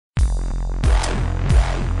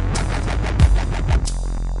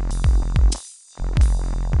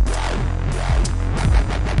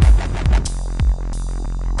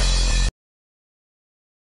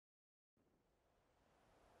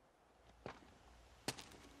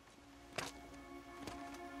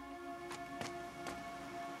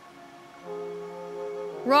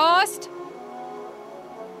Rost?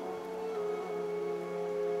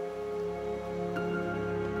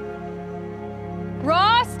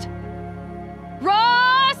 Rost?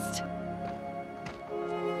 Rost?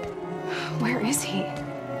 Where is he?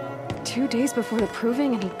 2 days before the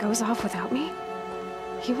proving and he goes off without me?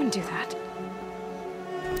 He wouldn't do that.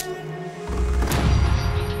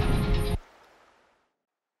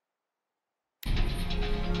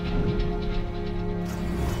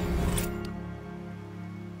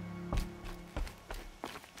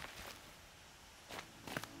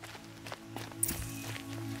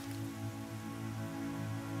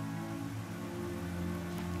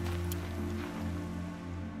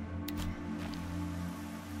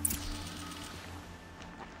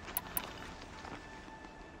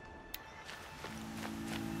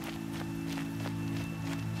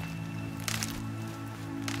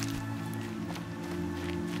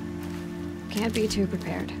 Can't be too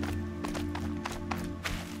prepared.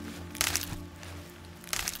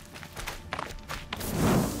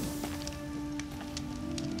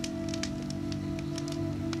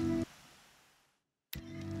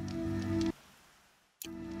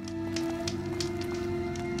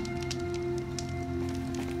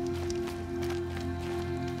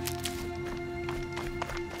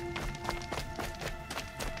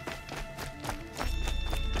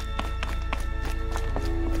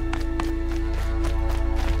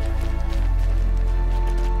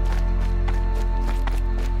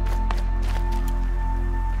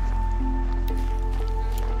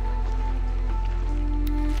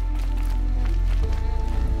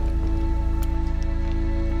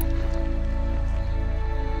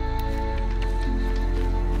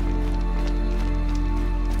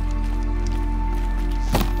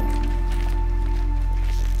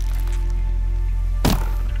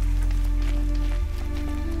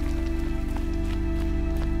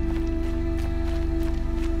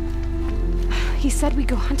 He said we'd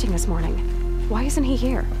go hunting this morning. Why isn't he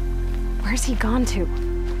here? Where's he gone to?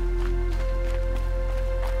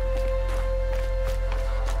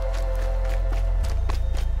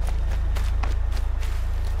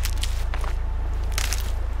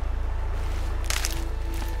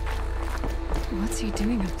 What's he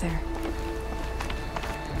doing up there?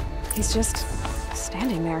 He's just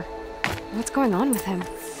standing there. What's going on with him?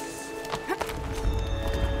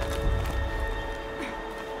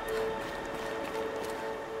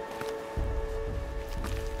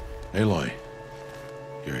 Aloy,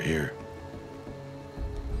 you're here.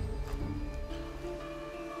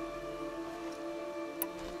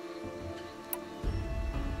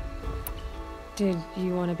 Did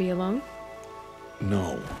you want to be alone?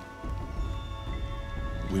 No.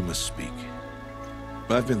 We must speak.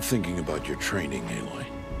 I've been thinking about your training, Aloy.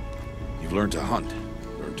 You've learned to hunt,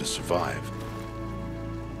 learned to survive.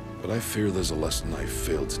 But I fear there's a lesson I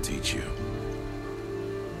failed to teach you.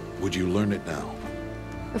 Would you learn it now?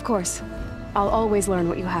 Of course. I'll always learn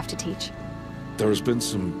what you have to teach. There has been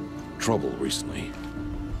some trouble recently.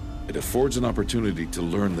 It affords an opportunity to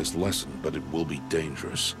learn this lesson, but it will be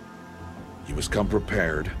dangerous. You must come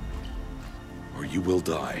prepared, or you will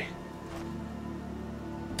die.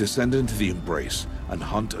 Descend into the Embrace and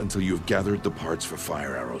hunt until you have gathered the parts for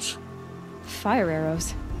fire arrows. Fire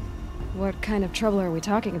arrows? What kind of trouble are we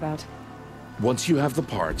talking about? Once you have the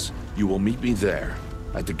parts, you will meet me there,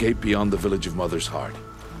 at the gate beyond the village of Mother's Heart.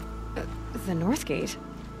 The North Gate?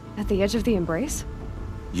 At the edge of the Embrace?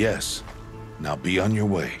 Yes. Now be on your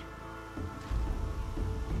way.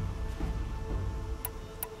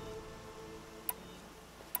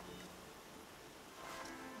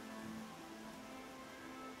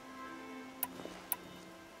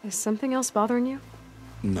 Is something else bothering you?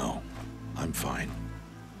 No, I'm fine.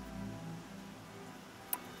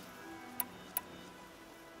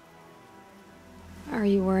 Are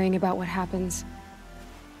you worrying about what happens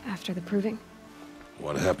after the proving?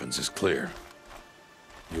 What happens is clear.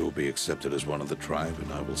 You will be accepted as one of the tribe,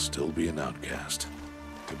 and I will still be an outcast.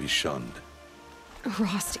 To be shunned.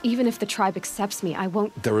 Rost, even if the tribe accepts me, I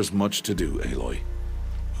won't— There is much to do, Aloy.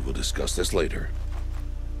 We will discuss this later.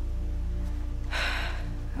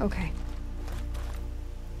 Okay.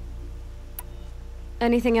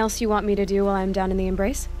 Anything else you want me to do while I'm down in the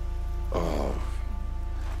Embrace?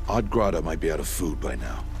 Oddgrada might be out of food by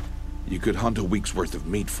now. You could hunt a week's worth of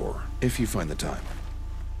meat for her, if you find the time.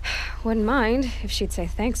 Wouldn't mind if she'd say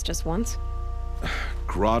thanks just once.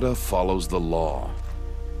 Grada follows the law.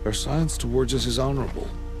 Her science towards us is honorable,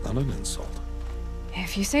 not an insult.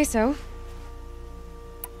 If you say so.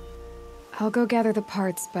 I'll go gather the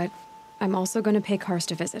parts, but I'm also going to pay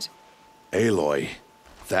Karst a visit. Aloy,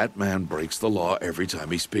 that man breaks the law every time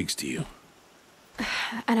he speaks to you.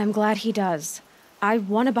 And I'm glad he does. I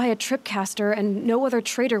want to buy a tripcaster, and no other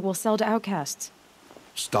trader will sell to outcasts.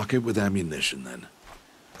 Stock it with ammunition, then.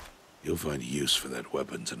 You'll find use for that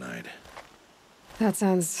weapon tonight. That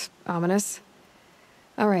sounds ominous.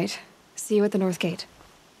 All right. See you at the North Gate.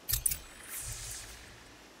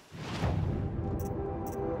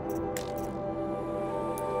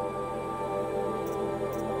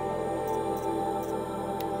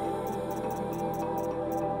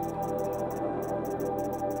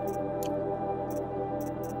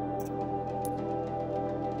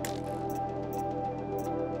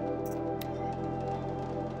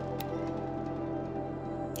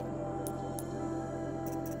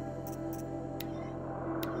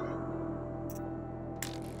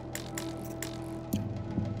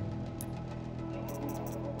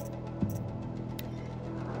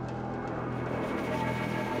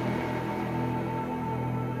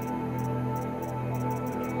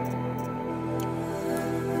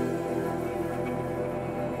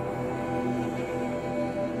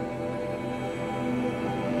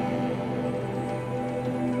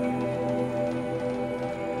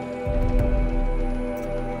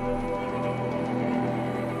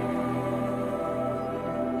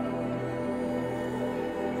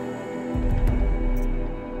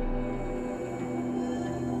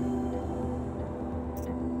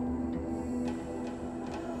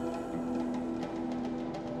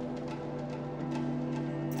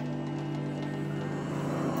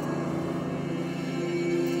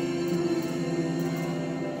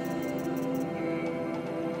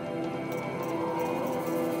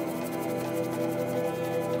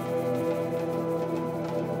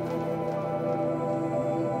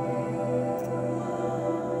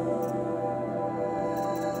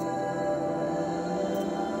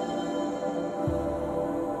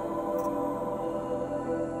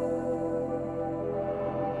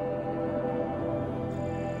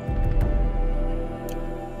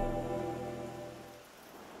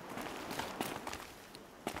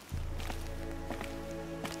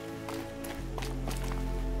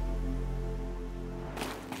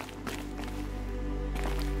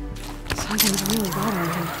 Something's really bothering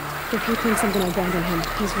him. If he thinks I'm gonna abandon him,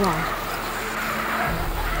 he's wrong.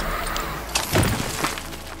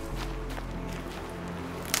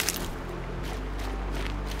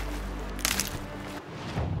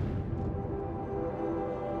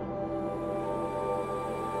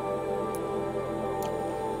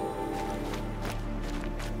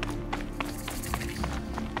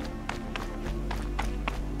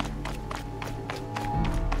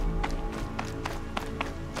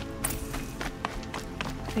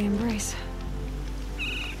 The embrace.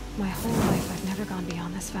 My whole life, I've never gone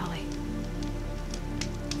beyond this valley.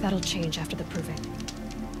 That'll change after the proving.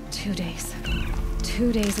 2 days.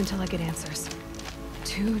 2 days until I get answers.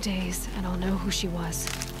 2 days, and I'll know who she was.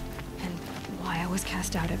 And why I was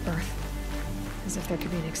cast out at birth. As if there could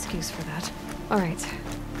be an excuse for that. Alright,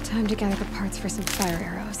 time to gather the parts for some fire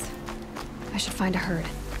arrows. I should find a herd.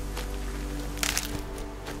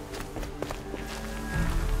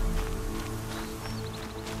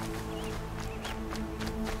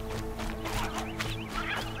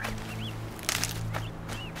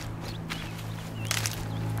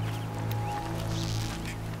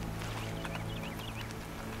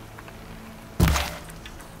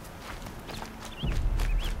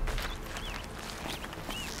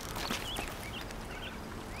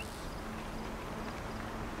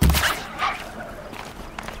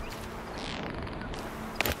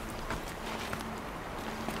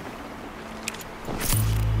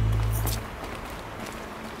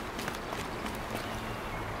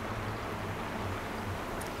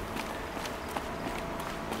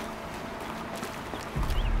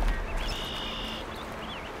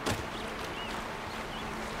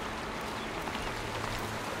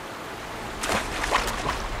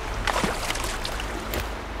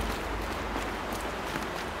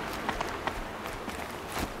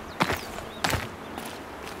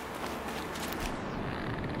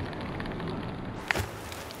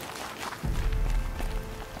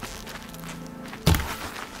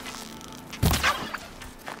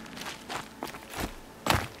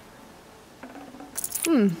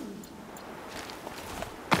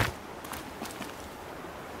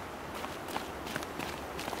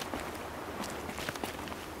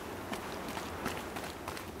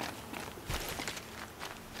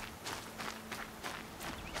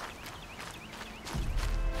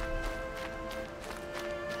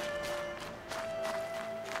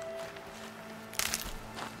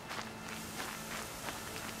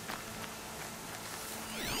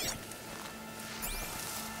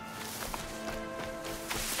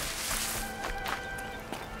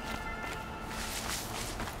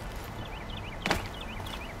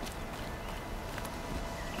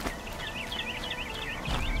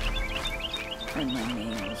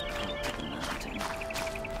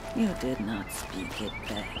 You did not speak it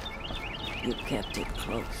back. You kept it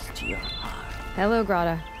close to your heart. Hello,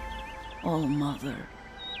 Grata. Oh, Mother,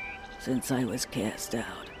 since I was cast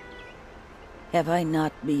out, have I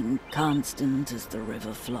not been constant as the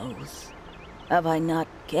river flows? Have I not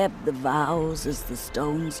kept the vows as the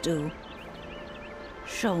stones do?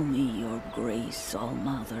 Show me your grace,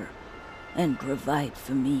 All-Mother, and provide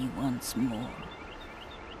for me once more.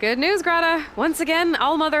 Good news, Grata. Once again,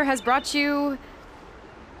 All-Mother has brought you...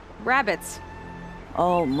 rabbits.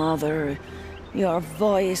 Oh, Mother, your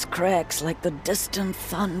voice cracks like the distant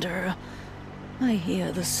thunder. I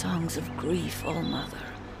hear the songs of grief, oh, Mother.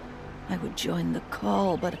 I would join the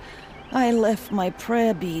call, but I left my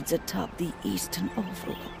prayer beads atop the eastern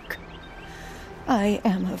overlook. I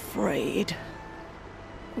am afraid.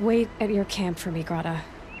 Wait at your camp for me, Grata.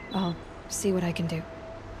 I'll see what I can do.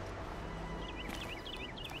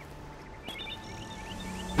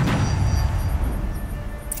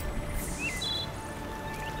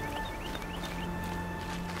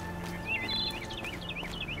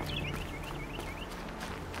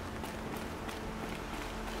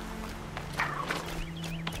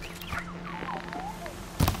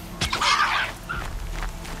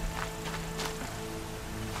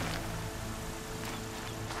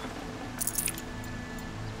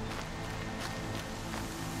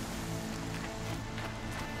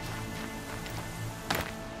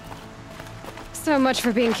 So much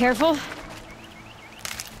for being careful.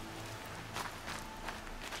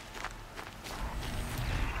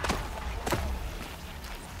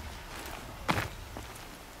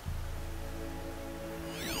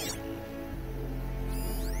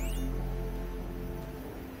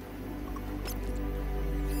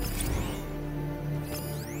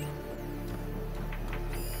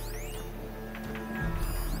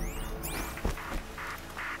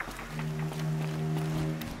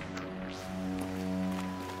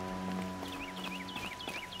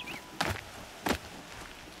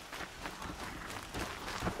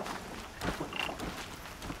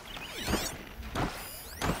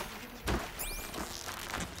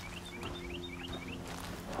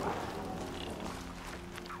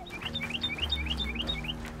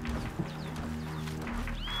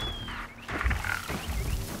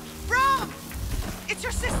 It's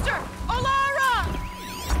your sister, Olara!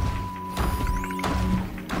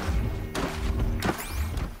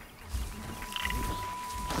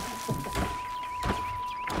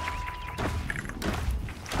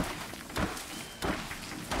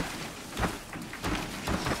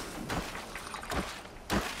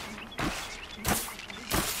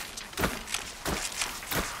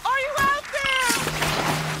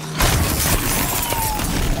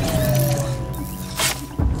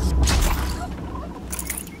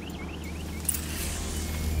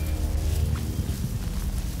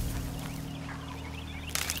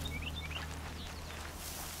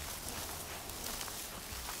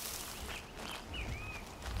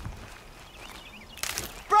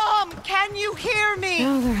 Can you hear me?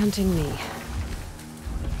 Now they're hunting me.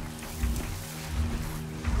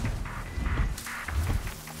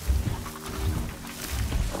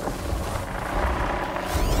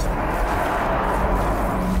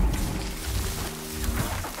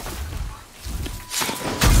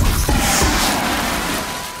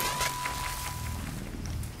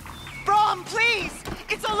 Brom, please!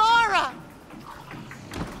 It's Alara!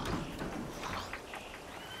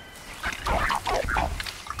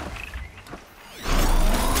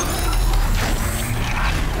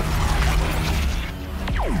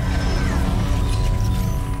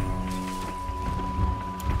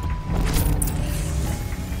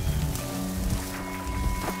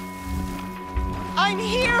 I'm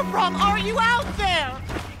here, Brom! Are you out there?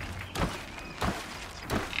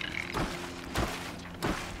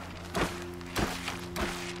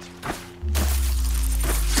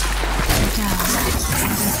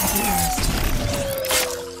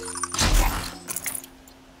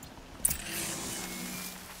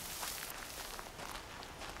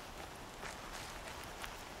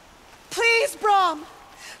 Please, Brom!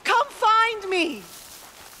 Come find me!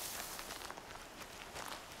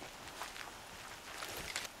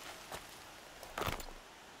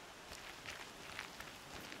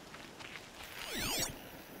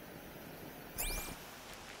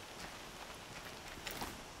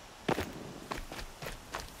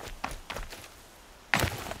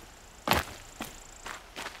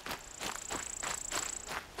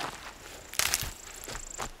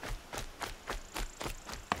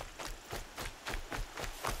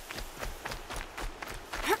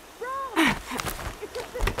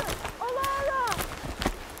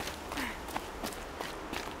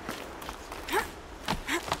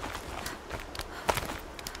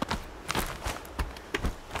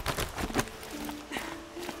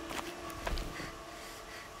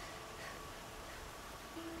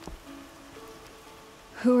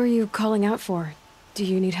 Who are you calling out for? Do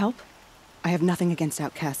you need help? I have nothing against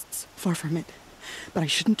outcasts. Far from it. But I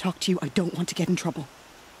shouldn't talk to you. I don't want to get in trouble.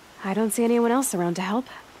 I don't see anyone else around to help.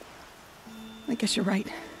 I guess you're right.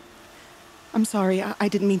 I'm sorry. I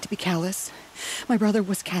didn't mean to be callous. My brother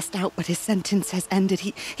was cast out, but his sentence has ended.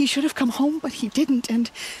 He should have come home, but he didn't,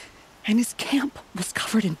 and his camp was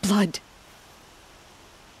covered in blood.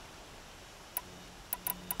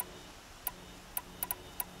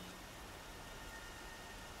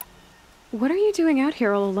 What are you doing out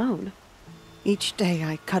here all alone? Each day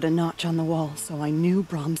I cut a notch on the wall, so I knew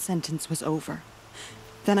Brom's sentence was over.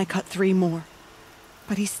 Then I cut 3 more,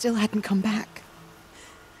 but he still hadn't come back.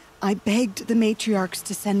 I begged the Matriarchs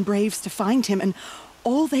to send Braves to find him, and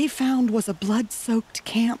all they found was a blood-soaked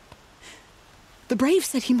camp. The Braves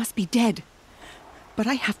said he must be dead, but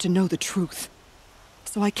I have to know the truth.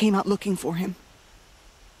 So I came out looking for him.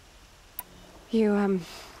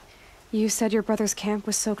 You said your brother's camp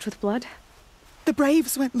was soaked with blood? The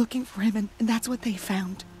Braves went looking for him, and that's what they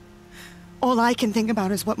found. All I can think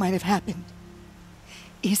about is what might have happened.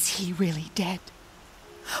 Is he really dead?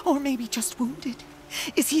 Or maybe just wounded?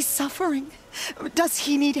 Is he suffering? Does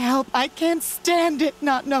he need help? I can't stand it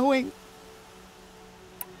not knowing.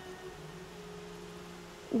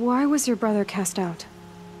 Why was your brother cast out?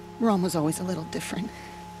 Rom was always a little different.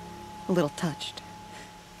 A little touched.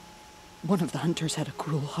 One of the hunters had a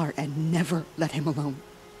cruel heart and never let him alone.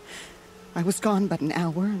 I was gone but an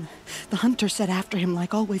hour, and the hunter set after him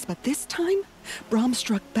like always, but this time, Brom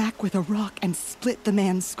struck back with a rock and split the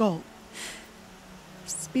man's skull.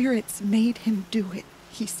 Spirits made him do it,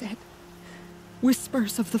 he said.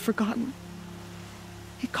 Whispers of the forgotten.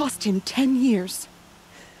 It cost him 10 years.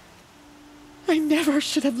 I never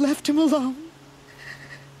should have left him alone.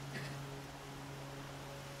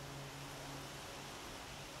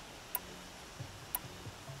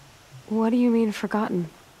 What do you mean, forgotten?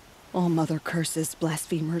 All Mother curses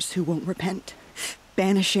blasphemers who won't repent,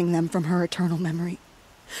 banishing them from her eternal memory.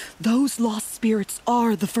 Those lost spirits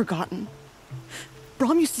are the forgotten.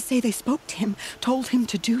 Brom used to say they spoke to him, told him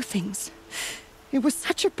to do things. It was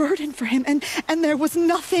such a burden for him, and there was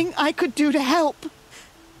nothing I could do to help.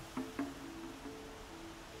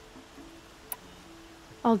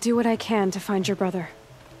 I'll do what I can to find your brother.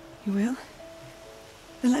 You will?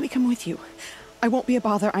 Then let me come with you. I won't be a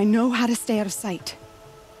bother. I know how to stay out of sight.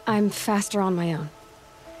 I'm faster on my own.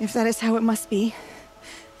 If that is how it must be,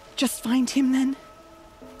 just find him then.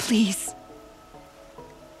 Please.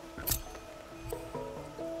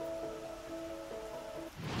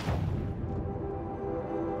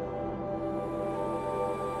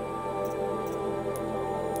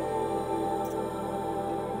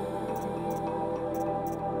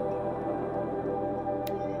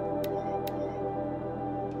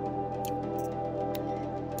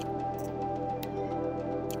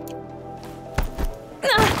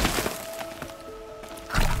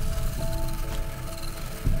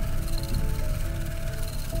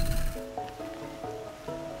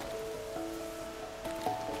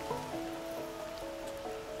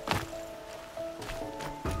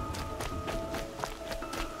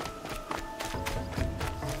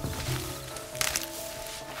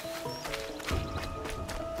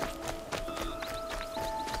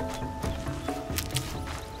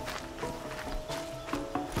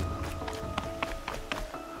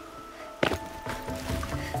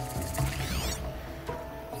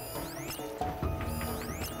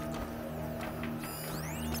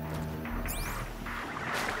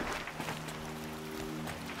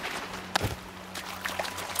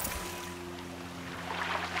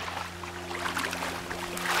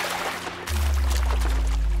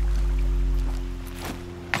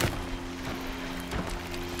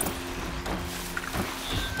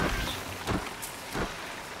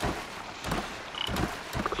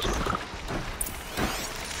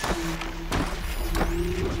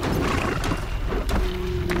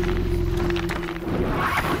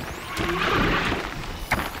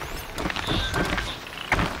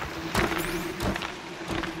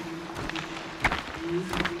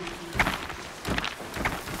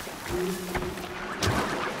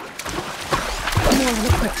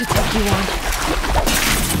 To take you on.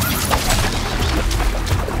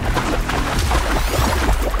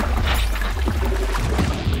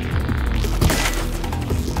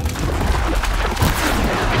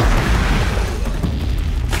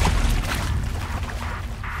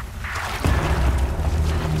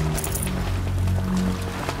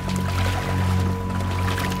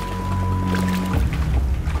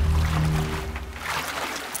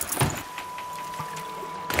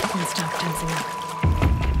 Don't stop tensing up.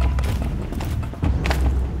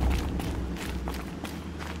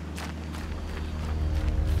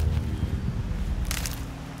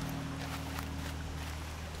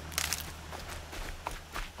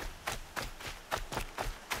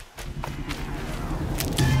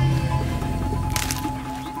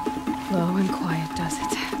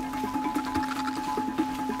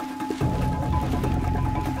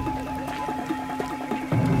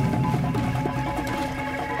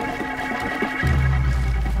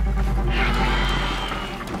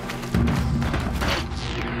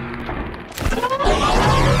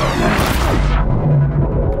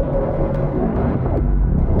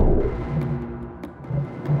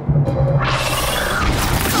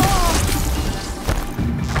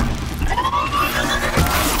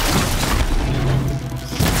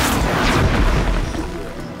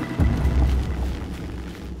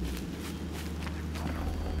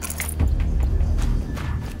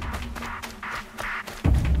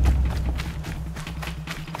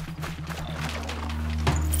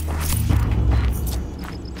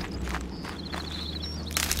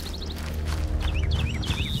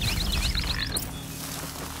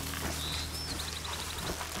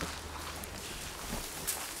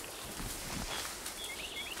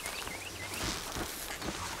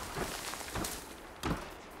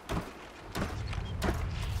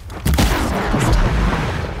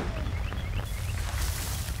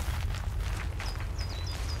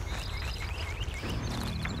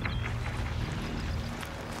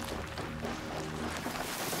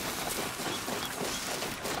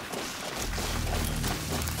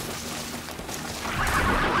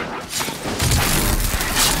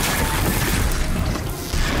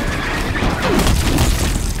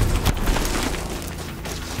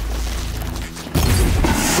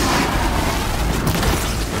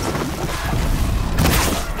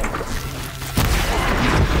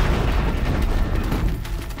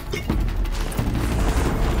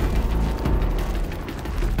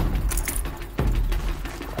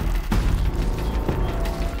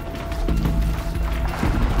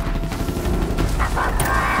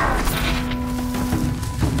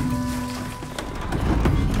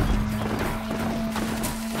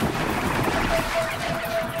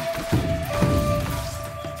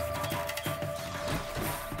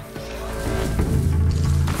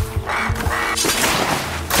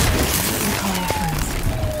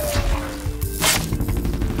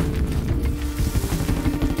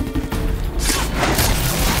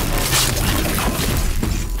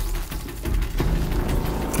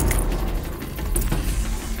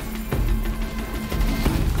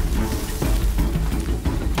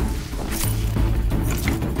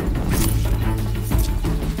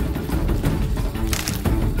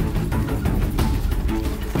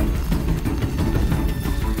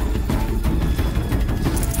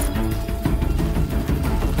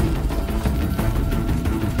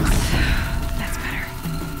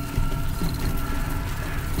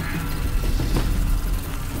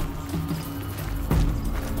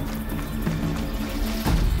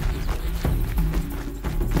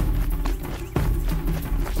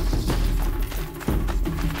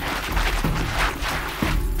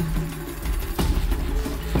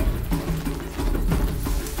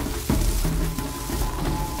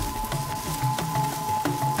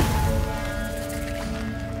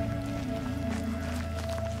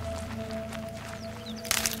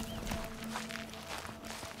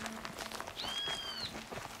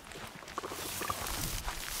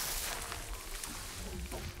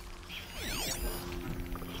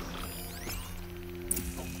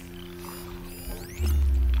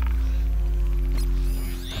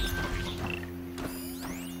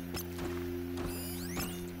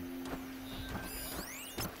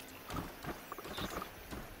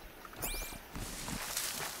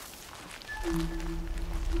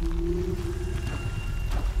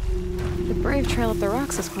 Brave trail up the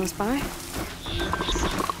rocks is close by.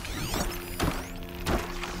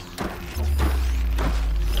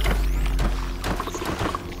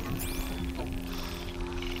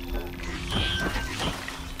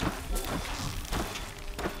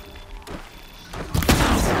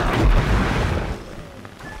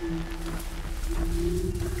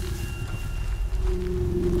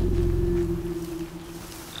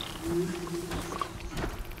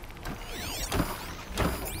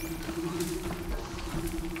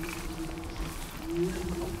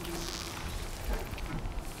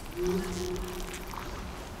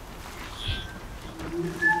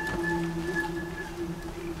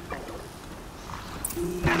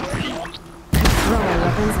 Throwaway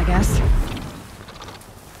weapons, I guess.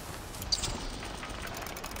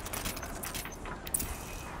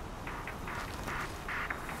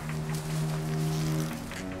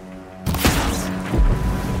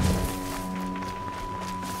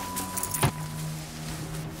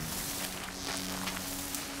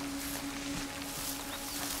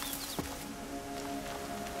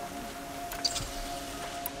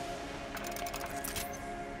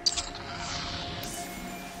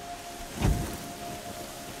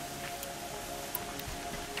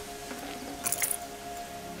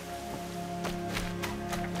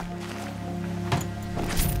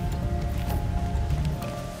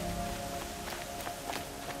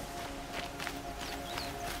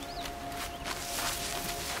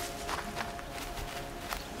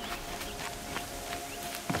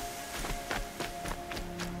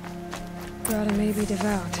 Grata may be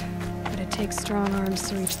devout, but it takes strong arms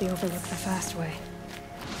to reach the Overlook the fast way.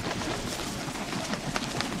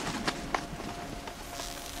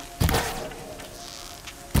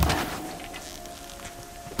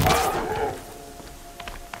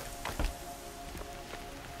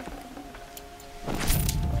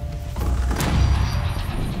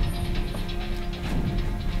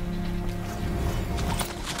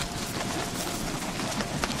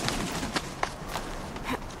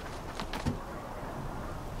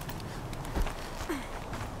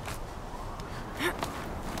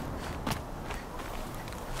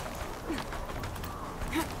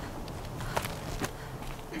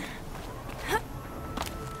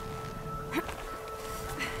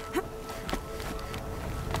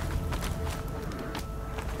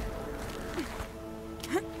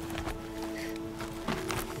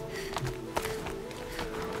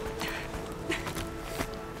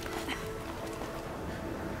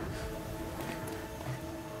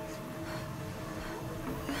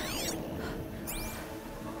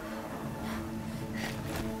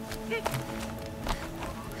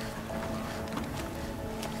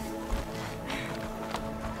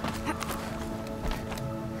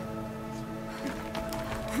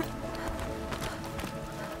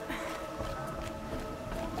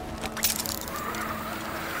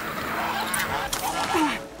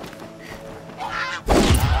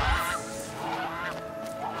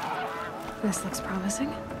 This looks promising.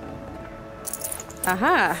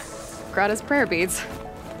 Aha! Grata's prayer beads.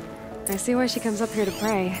 I see why she comes up here to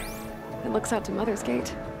pray. It looks out to Mother's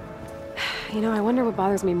Gate. You know, I wonder what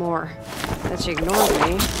bothers me more. That she ignores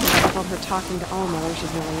me, or that I told her talking to all mothers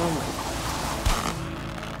she's really lonely.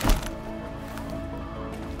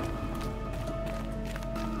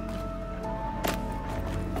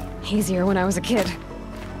 Easier when I was a kid.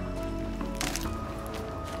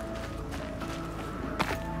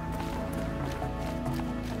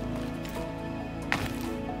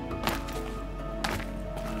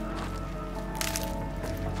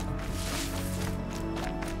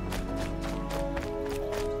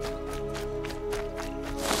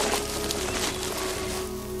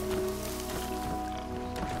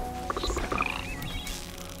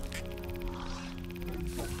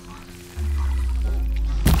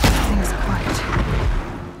 Everything's quiet.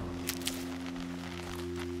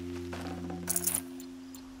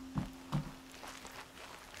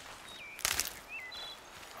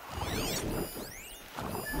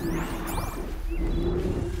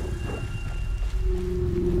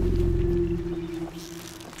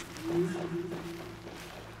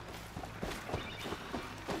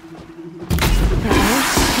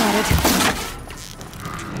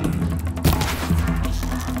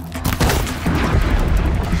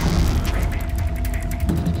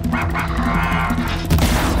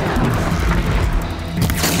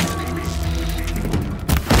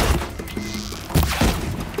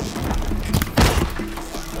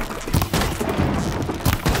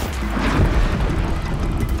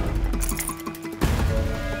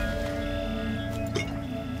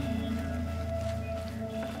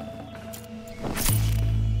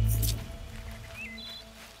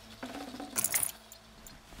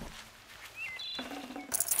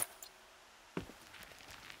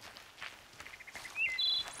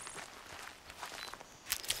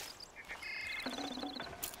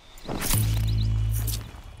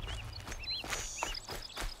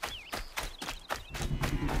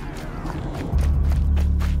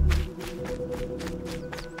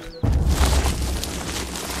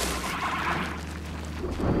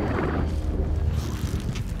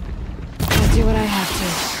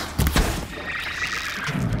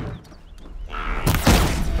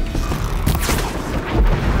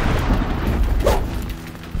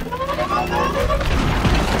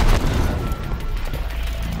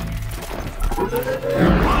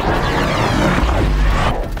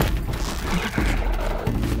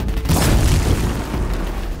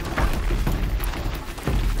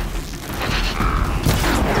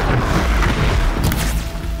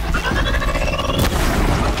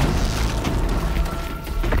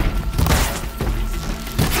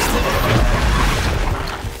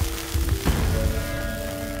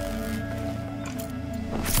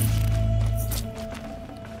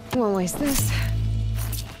 Won't waste this.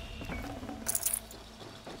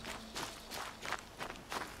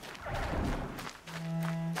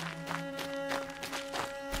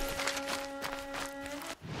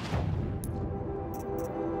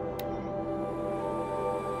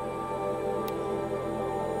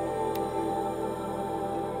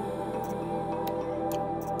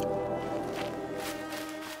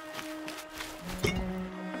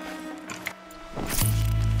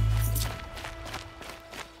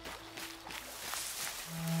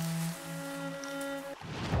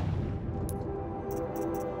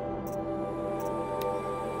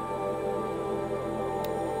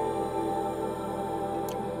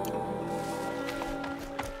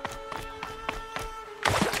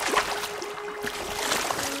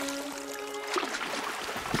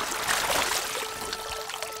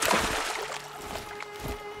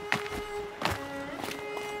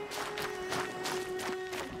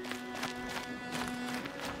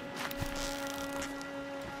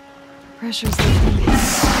 Pressure's lifting.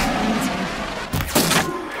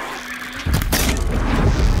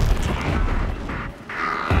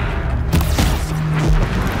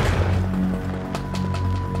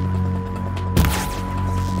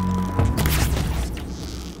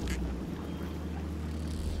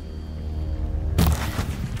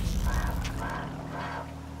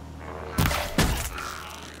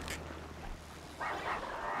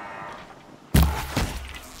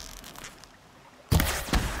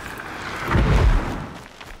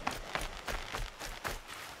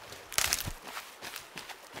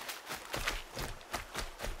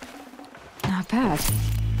 Not bad.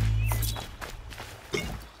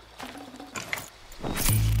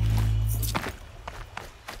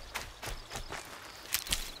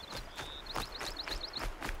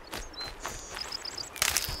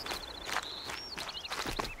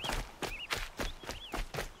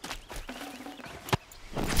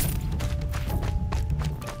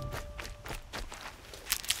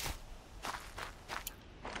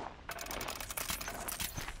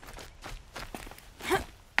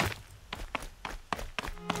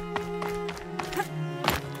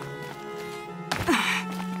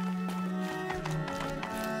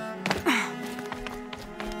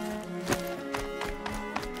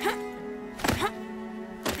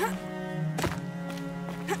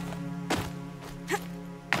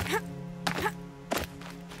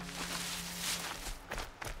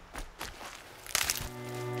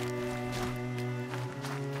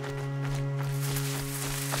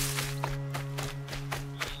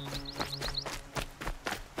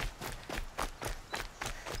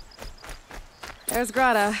 There's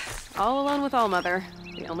Grata, all alone with Allmother,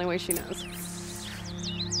 the only way she knows.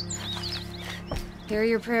 Here are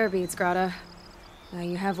your prayer beads, Grata. Now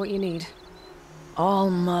you have what you need.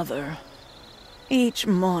 All-Mother, each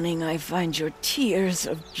morning I find your tears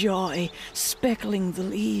of joy speckling the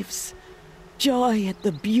leaves. Joy at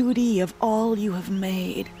the beauty of all you have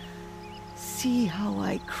made. See how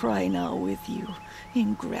I cry now with you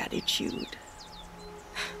in gratitude.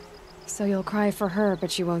 So you'll cry for her,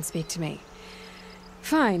 but you won't speak to me.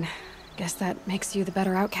 Fine. Guess that makes you the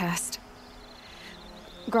better outcast.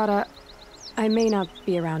 Grata, I may not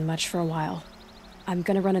be around much for a while. I'm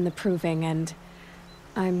gonna run in the proving, and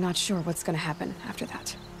I'm not sure what's gonna happen after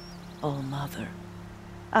that. All-Mother,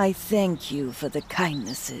 I thank you for the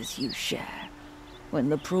kindnesses you share. When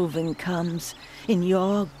the proving comes, in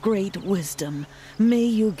your great wisdom, may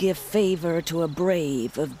you give favor to a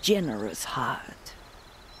brave of generous heart.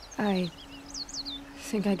 I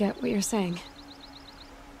think I get what you're saying.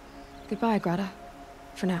 Goodbye, Grata.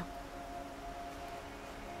 For now.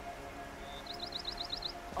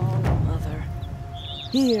 All-Mother,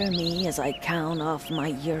 hear me as I count off my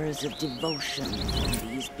years of devotion from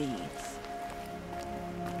these beads.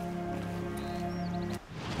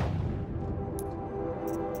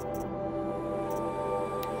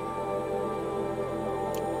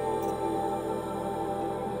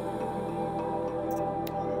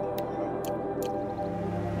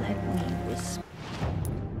 Let me whisper.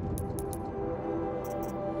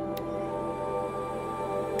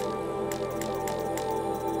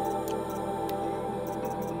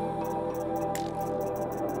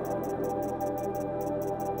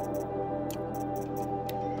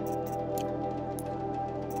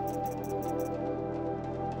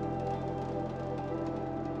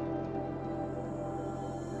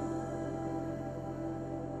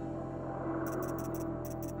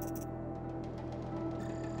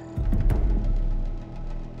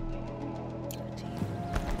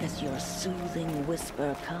 your soothing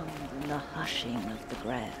whisper comes in the hushing of the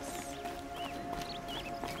grass.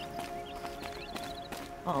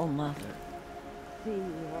 Oh, Mother, see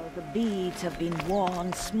how the beads have been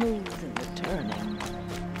worn smooth in the turning.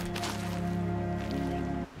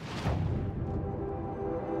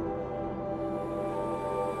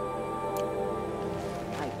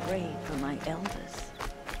 I prayed for my elders,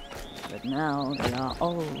 but now they are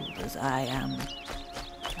old as I am.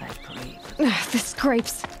 I pray for them. The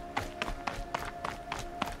scrapes.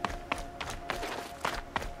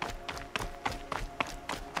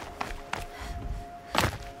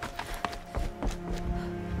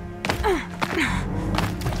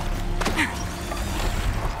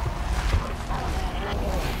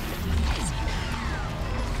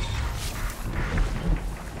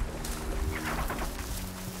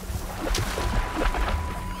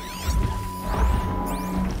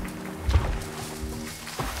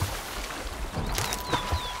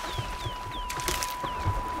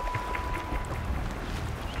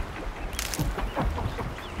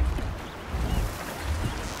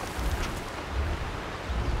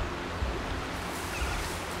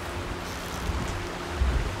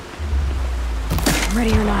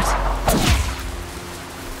 Ready or not.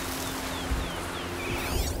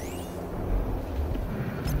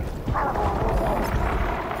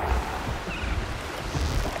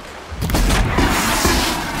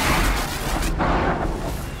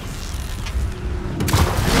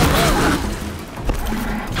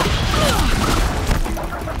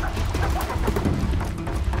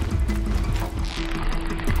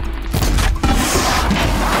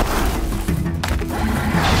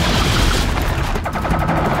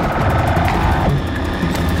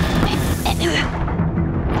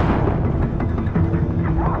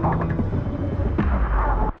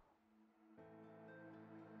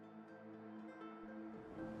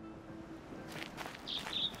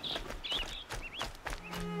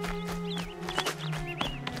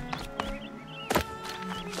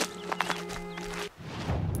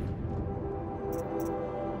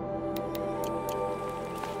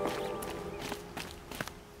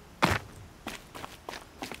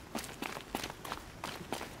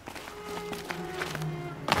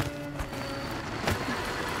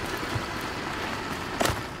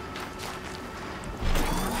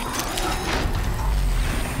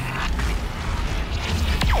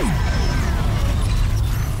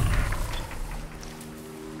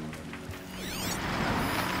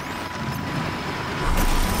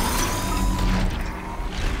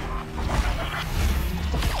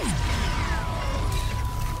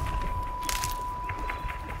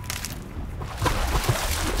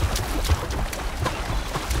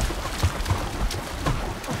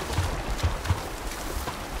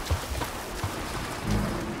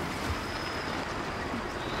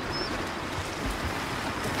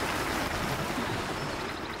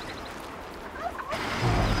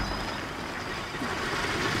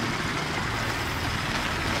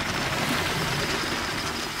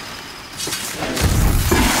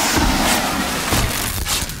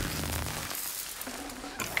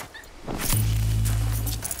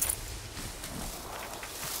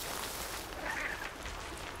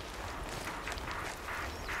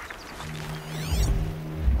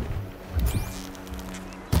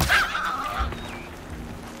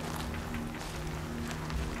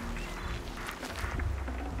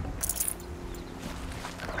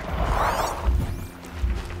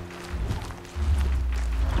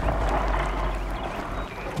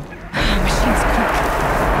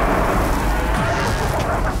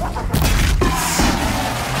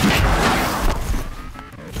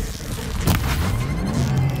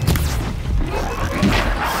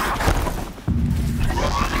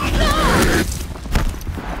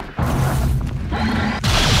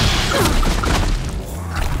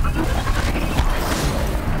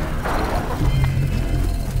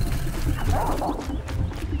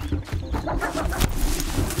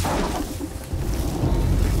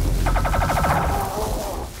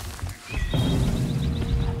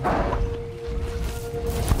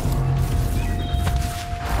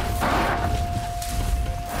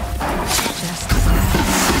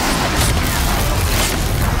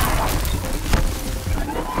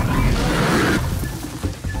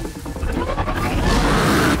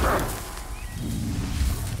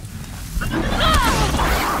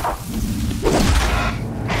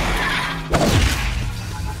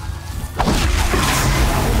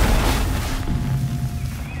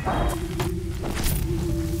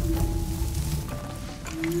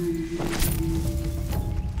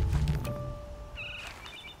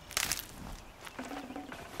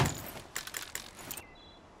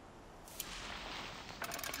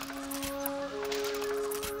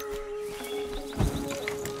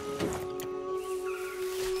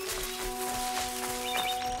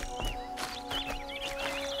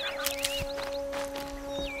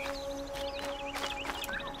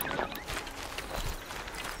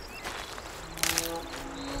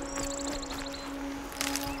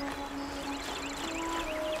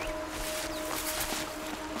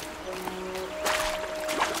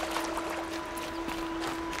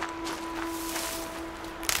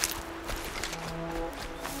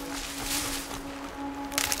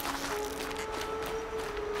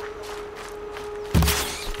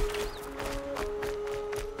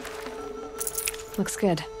 Looks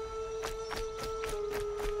good.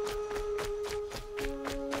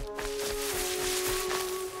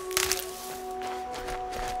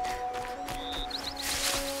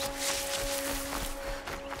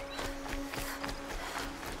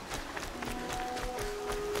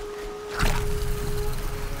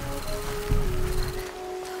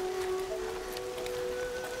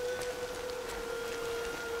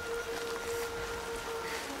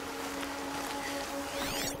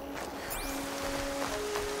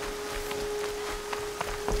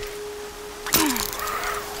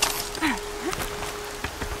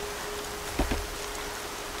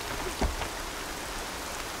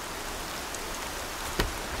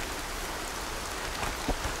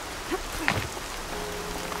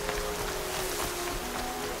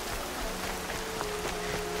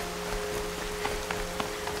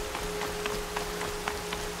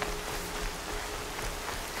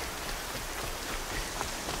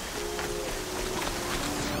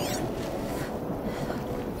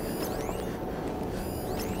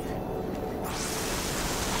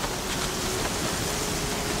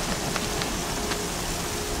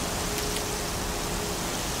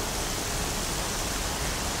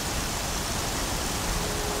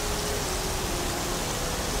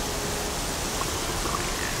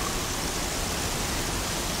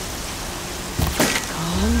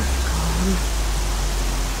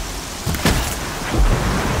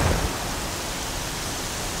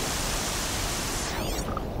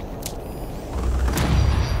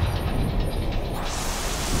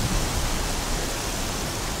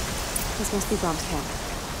 This must be Brom's camp.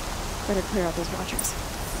 Better clear out those watchers.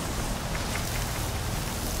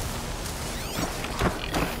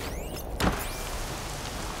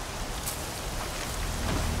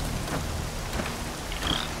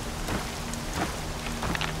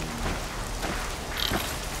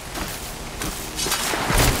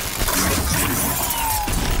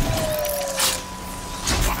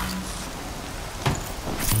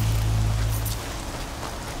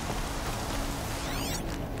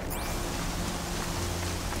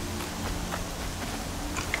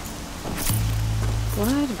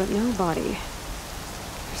 Blood, but no body.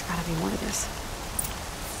 There's gotta be more to this.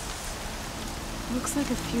 Looks like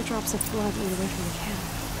a few drops of blood lead away from the camp.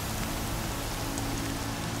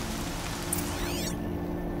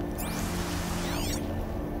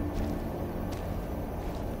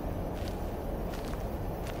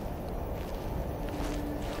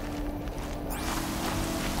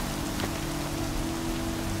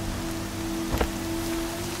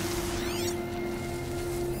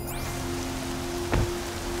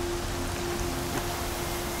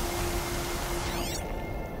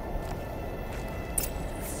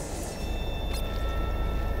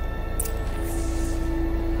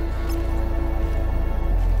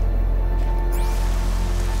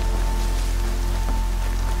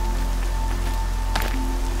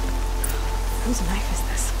 Whose knife is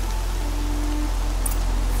this?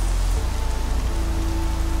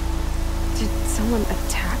 Did someone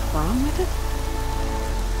attack Brom with it?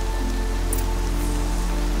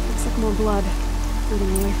 Looks like more blood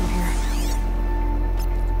rooting away from here.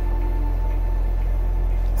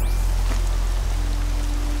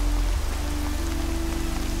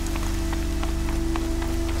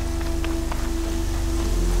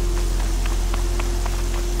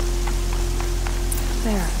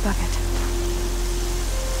 There, the bucket.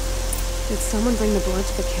 Did someone bring the blood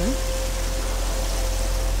to the camp?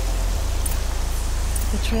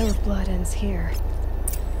 The trail of blood ends here,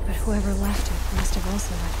 but whoever left it must have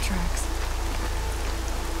also left tracks.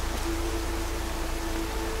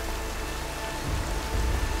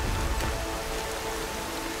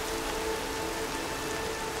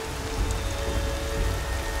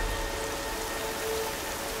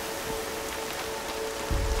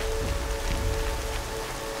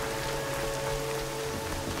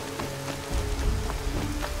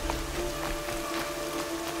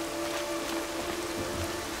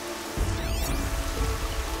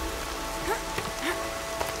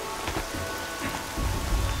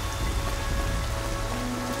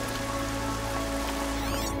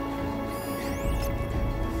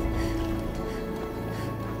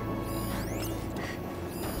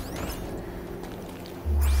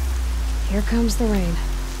 Here comes the rain.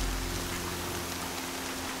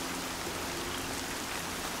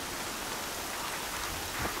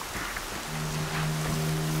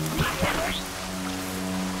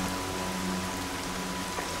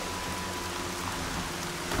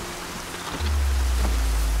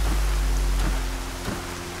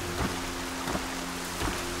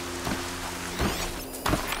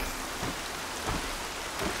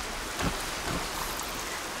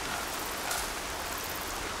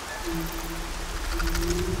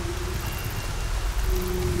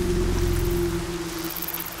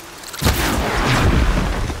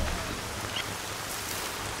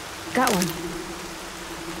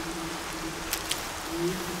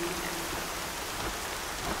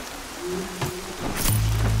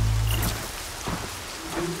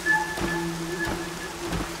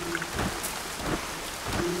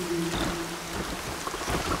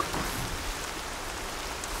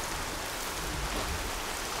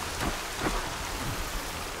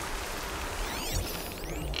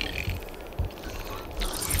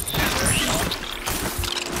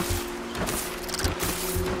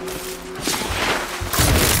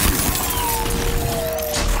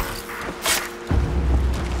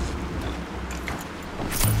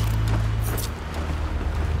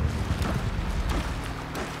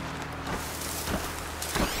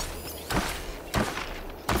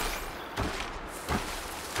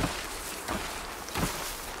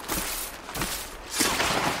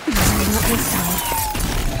 this time.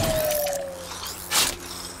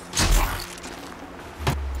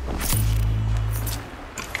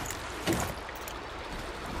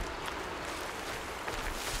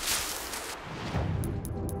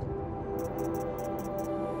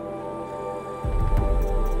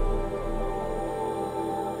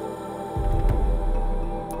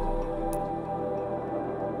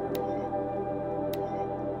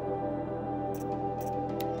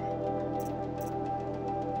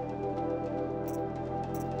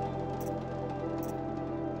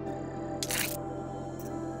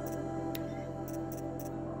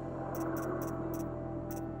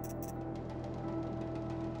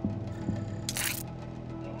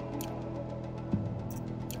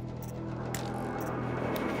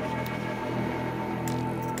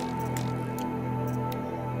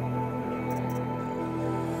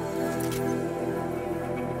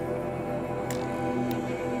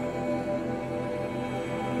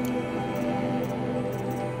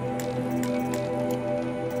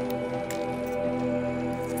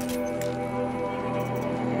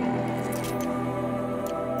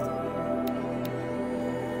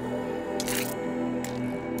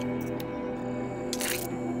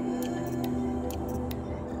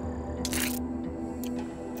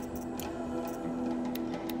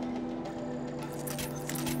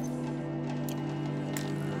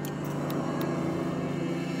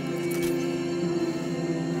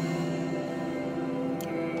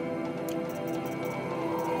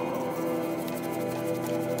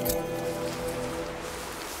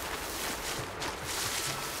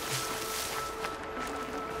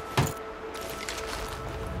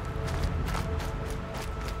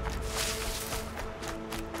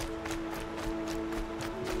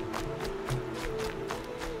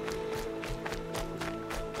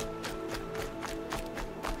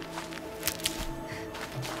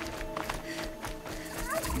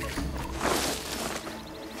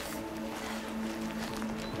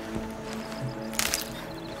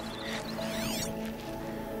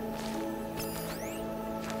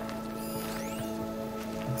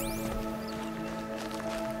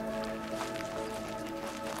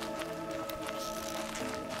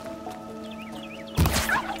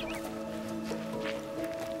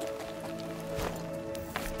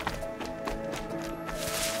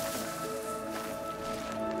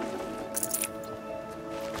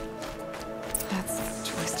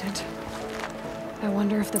 I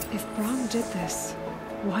wonder if Brahm did this,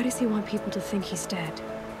 why does he want people to think he's dead?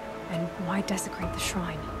 And why desecrate the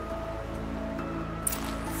shrine?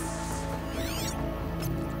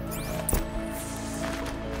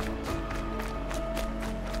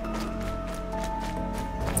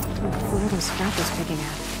 What are those scalpels picking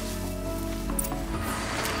at?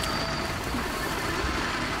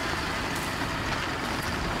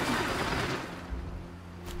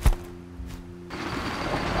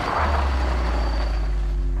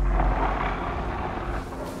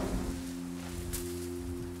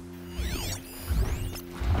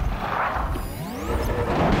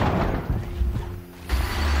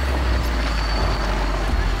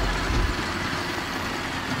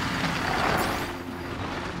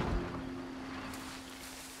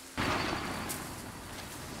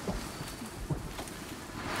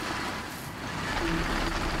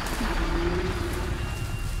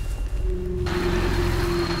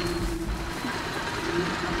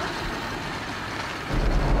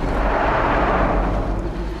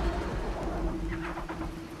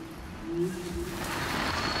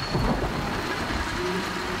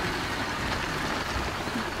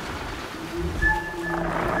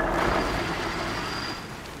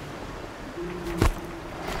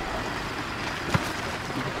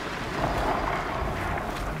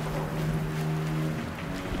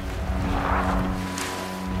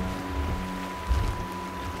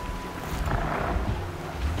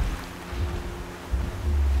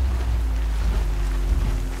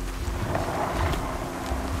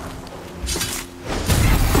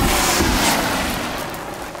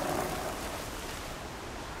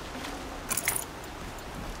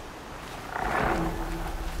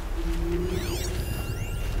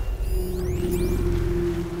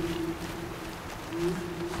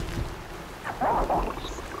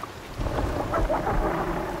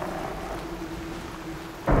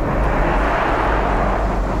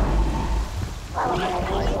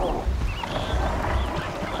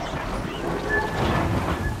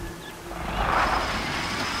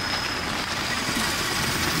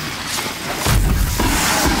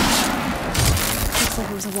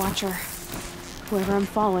 A watcher. Whoever I'm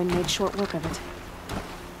following made short work of it.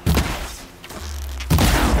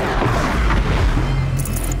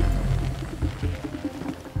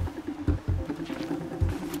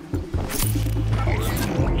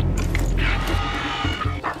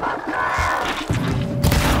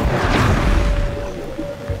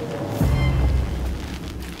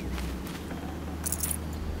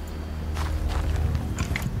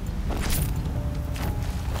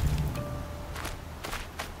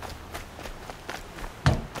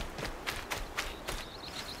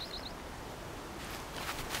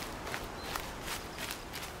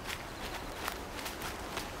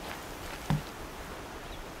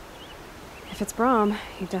 If it's Brahm,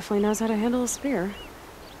 he definitely knows how to handle a spear.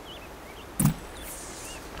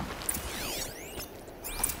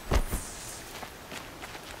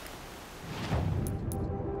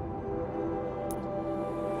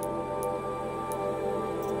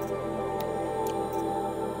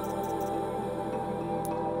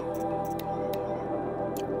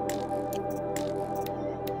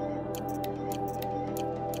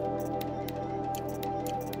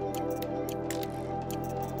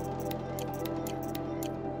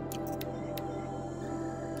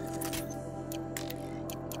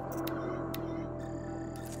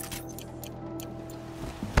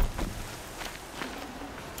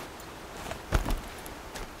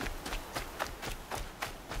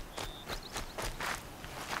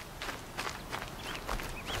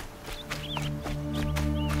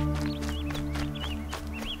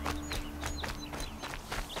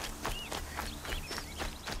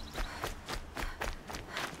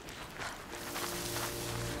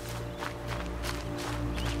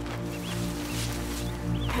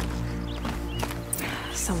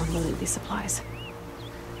 Someone will need these supplies.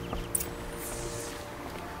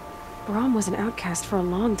 Brahm was an outcast for a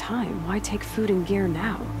long time. Why take food and gear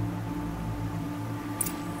now?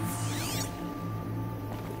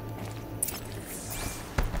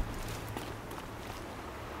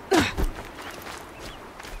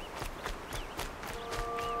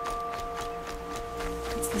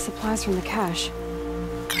 It's the supplies from the cache.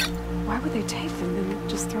 Why would they take them and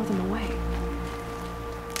just throw them away?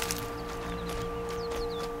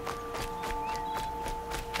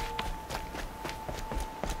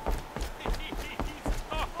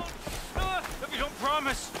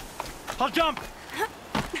 I'll jump!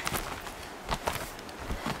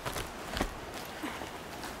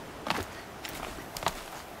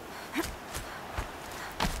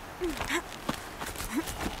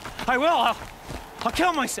 I will! I'll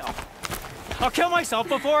kill myself! I'll kill myself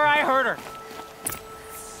before I hurt her!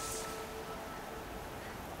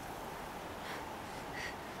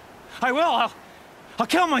 I will! I'll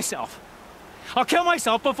kill myself! I'll kill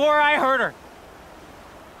myself before I hurt her!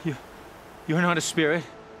 You're not a spirit.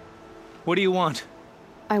 What do you want?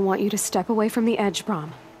 I want you to step away from the edge,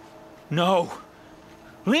 Brahm. No.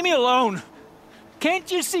 Leave me alone.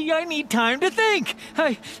 Can't you see I need time to think?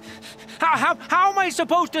 How am I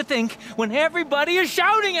supposed to think when everybody is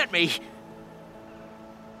shouting at me?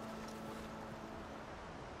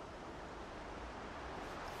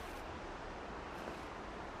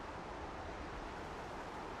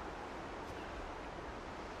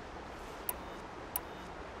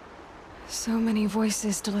 So many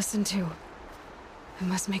voices to listen to. It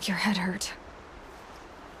must make your head hurt.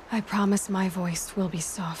 I promise my voice will be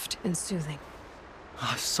soft and soothing.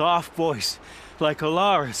 A soft voice, like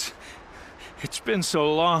Alara's. It's been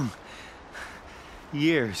so long.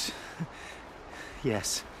 Years.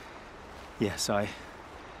 Yes. Yes, I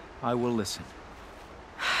will listen.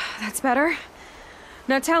 That's better.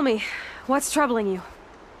 Now tell me, what's troubling you?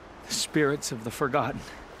 The spirits of the forgotten.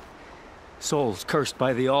 Souls cursed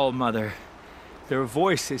by the All-Mother. Their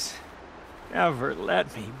voices never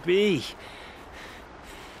let me be.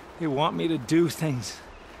 They want me to do things,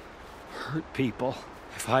 hurt people.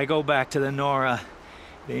 If I go back to the Nora,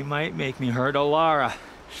 they might make me hurt Alara.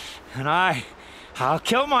 And I'll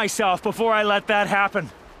kill myself before I let that happen.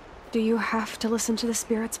 Do you have to listen to the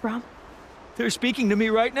spirits, Brahm? They're speaking to me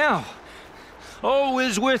right now. O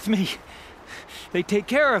is with me. They take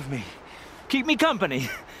care of me, keep me company,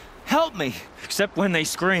 help me, except when they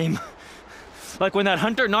scream. Like when that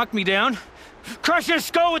hunter knocked me down. Crush his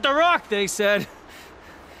skull with the rock, they said.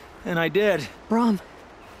 And I did. Brahm,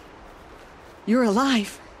 you're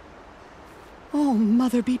alive. Oh,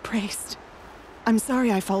 Mother be praised. I'm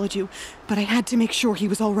sorry I followed you, but I had to make sure he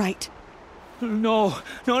was all right. No.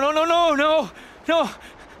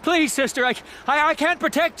 Please, sister, I can't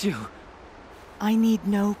protect you. I need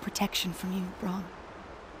no protection from you, Brahm.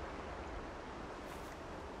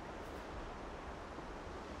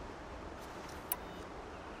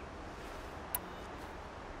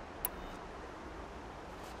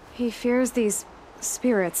 He fears these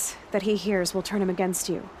spirits that he hears will turn him against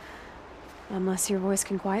you. Unless your voice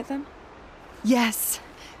can quiet them? Yes,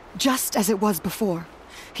 just as it was before.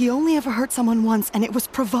 He only ever hurt someone once, and it was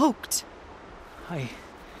provoked. I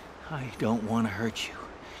don't want to hurt you.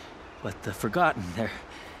 But the Forgotten,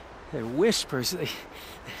 their whispers,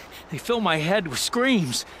 they fill my head with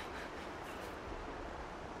screams.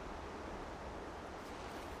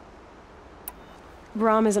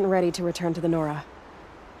 Brahm isn't ready to return to the Nora.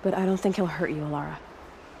 But I don't think he'll hurt you, Alara.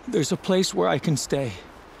 There's a place where I can stay.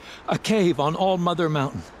 A cave on All-Mother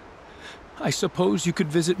Mountain. I suppose you could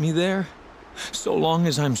visit me there, so long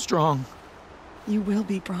as I'm strong. You will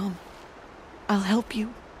be, Brom. I'll help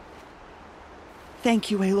you.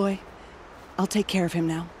 Thank you, Aloy. I'll take care of him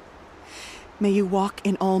now. May you walk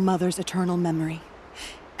in All Mother's eternal memory,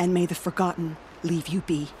 and may the Forgotten leave you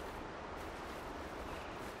be.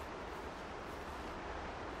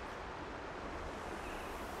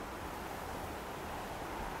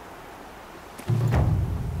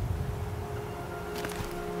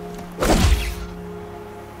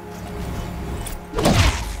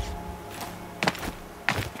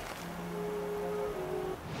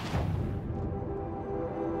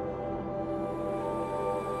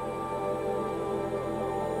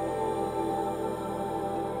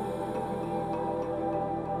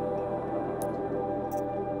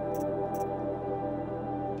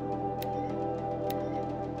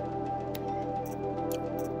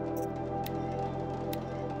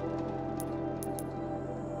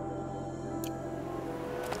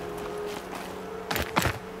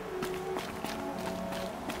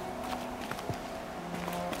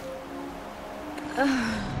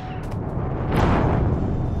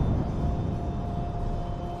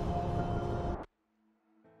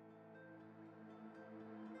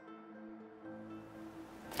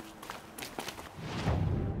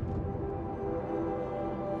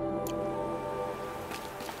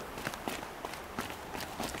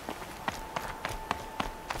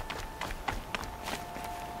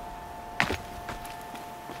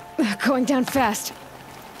 Going down fast.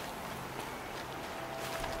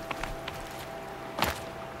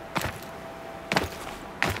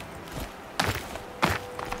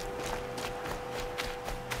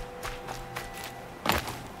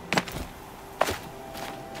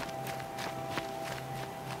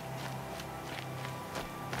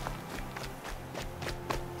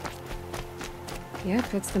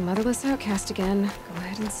 Yep, it's the motherless outcast again. Go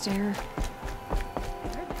ahead and stare.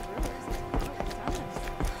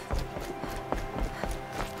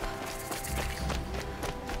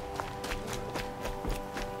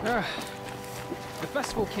 The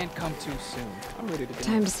festival can't come too soon. I'm ready to go.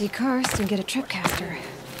 Time to see Karst and get a tripcaster.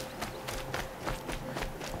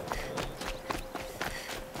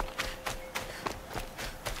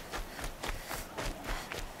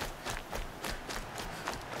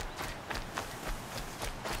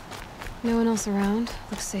 No one else around.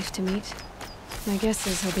 Looks safe to meet. My guess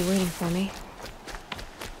is he'll be waiting for me.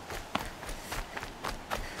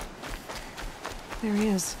 There he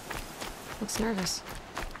is. Looks nervous.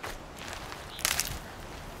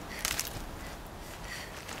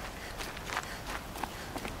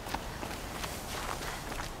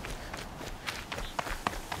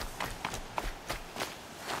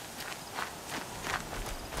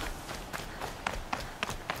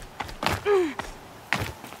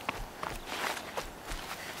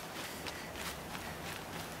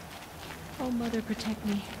 Oh, Mother, protect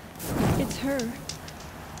me. It's her.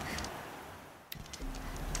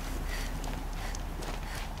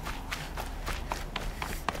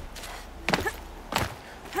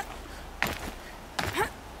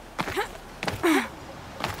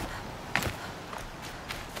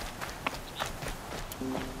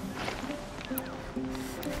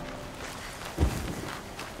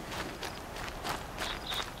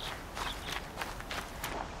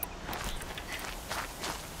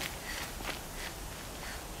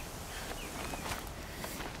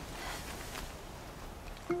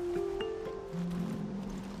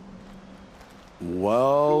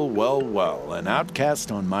 Well, an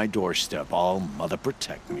outcast on my doorstep. All Mother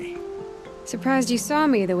protect me. Surprised you saw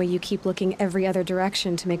me the way you keep looking every other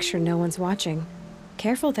direction to make sure no one's watching.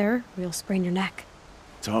 Careful there, or you'll sprain your neck.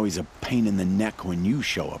 It's always a pain in the neck when you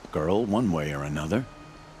show up, girl, one way or another.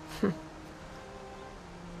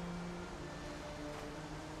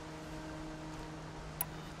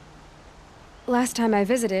 Last time I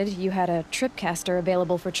visited, you had a tripcaster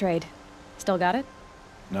available for trade. Still got it?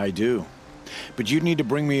 I do. But you'd need to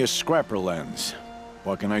bring me a scrapper lens.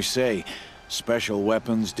 What can I say? Special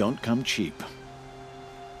weapons don't come cheap.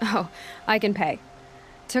 Oh, I can pay.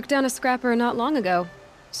 Took down a scrapper not long ago.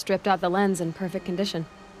 Stripped out the lens in perfect condition.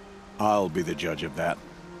 I'll be the judge of that.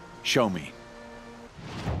 Show me.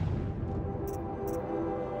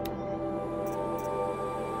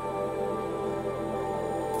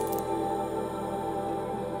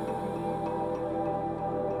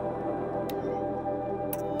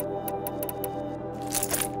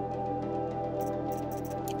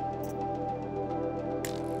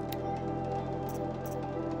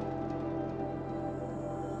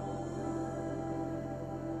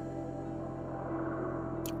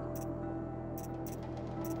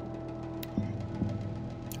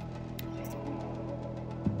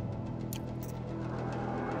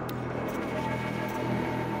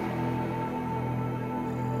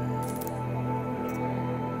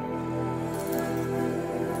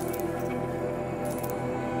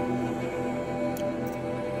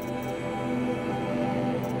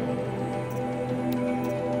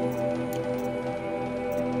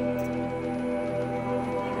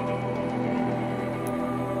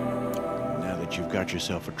 that you've got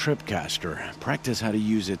yourself a tripcaster, practice how to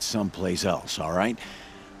use it someplace else, all right?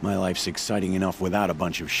 My life's exciting enough without a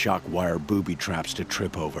bunch of shock wire booby traps to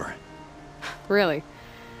trip over. Really?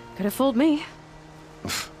 Could have fooled me.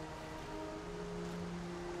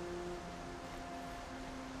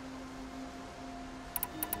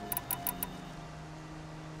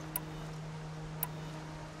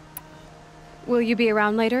 Will you be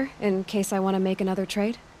around later, in case I want to make another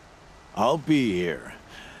trade? I'll be here.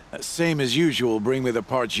 Same as usual, bring me the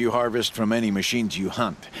parts you harvest from any machines you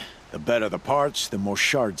hunt. The better the parts, the more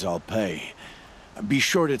shards I'll pay. Be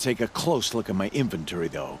sure to take a close look at my inventory,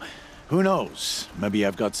 though. Who knows? Maybe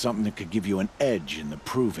I've got something that could give you an edge in the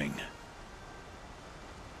proving.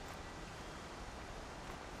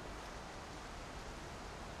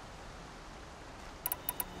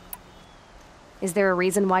 Is there a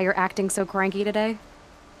reason why you're acting so cranky today?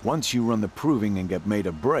 Once you run the proving and get made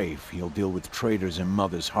a brave, you'll deal with traitors in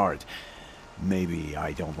Mother's Heart. Maybe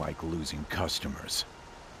I don't like losing customers.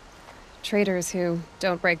 Traitors who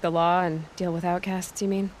don't break the law and deal with outcasts, you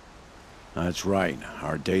mean? That's right.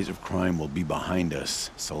 Our days of crime will be behind us,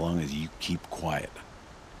 so long as you keep quiet.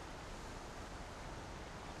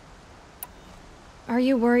 Are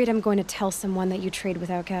you worried I'm going to tell someone that you trade with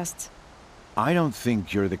outcasts? I don't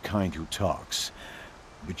think you're the kind who talks,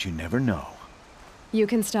 but you never know. You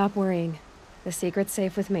can stop worrying. The secret's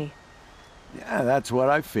safe with me. Yeah, that's what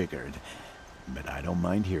I figured, but I don't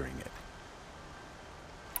mind hearing it.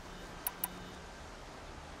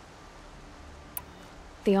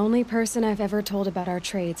 The only person I've ever told about our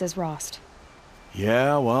trades is Rost.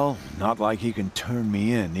 Yeah, well, not like he can turn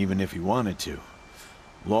me in, even if he wanted to.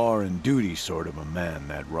 Law and duty sort of a man,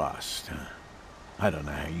 that Rost. I don't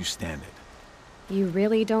know how you stand it. You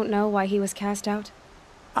really don't know why he was cast out?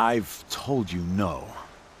 I've told you no.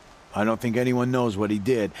 I don't think anyone knows what he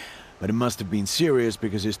did, but it must have been serious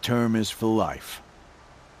because his term is for life.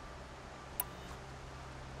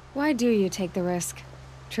 Why do you take the risk,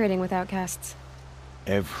 trading with outcasts?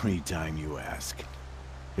 Every time you ask.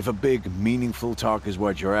 If a big, meaningful talk is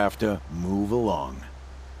what you're after, move along.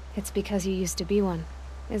 It's because you used to be one,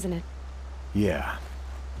 isn't it? Yeah.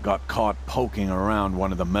 Got caught poking around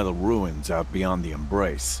one of the metal ruins out beyond the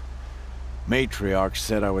Embrace. Matriarch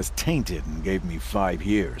said I was tainted and gave me 5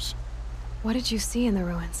 years. What did you see in the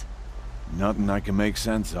ruins? Nothing I can make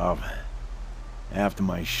sense of. After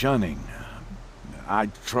my shunning, I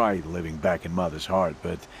tried living back in Mother's Heart,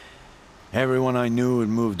 but everyone I knew had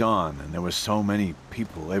moved on, and there were so many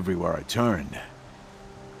people everywhere I turned.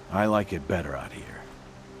 I like it better out here.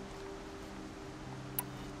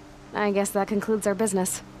 I guess that concludes our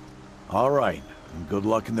business. All right, and good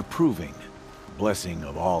luck in the proving. Blessing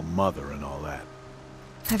of All Mother and all that.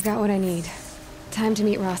 I've got what I need. Time to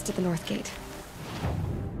meet Rost at the North Gate.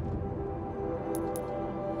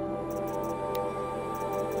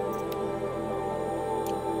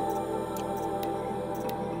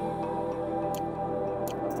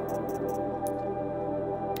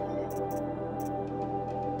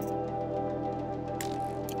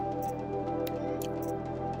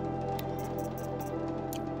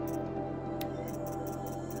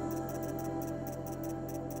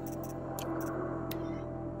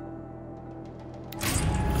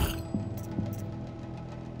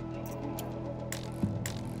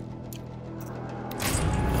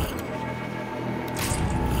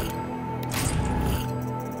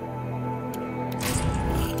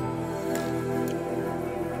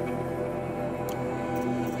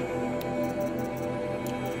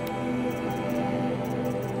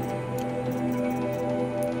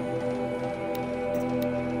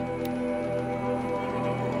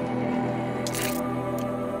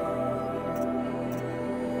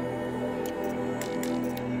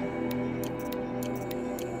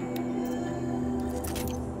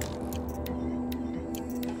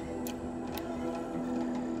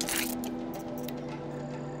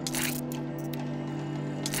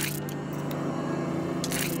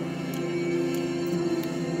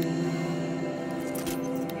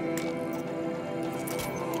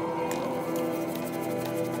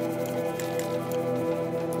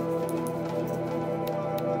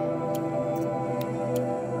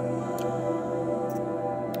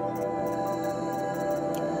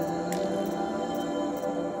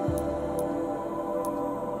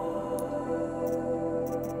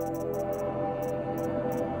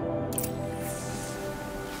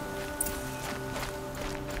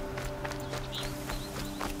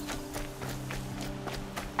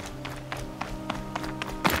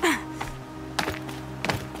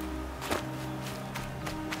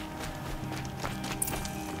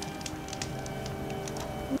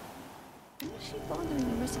 Bothering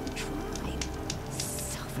the rest of the tribe.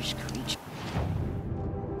 Selfish creature.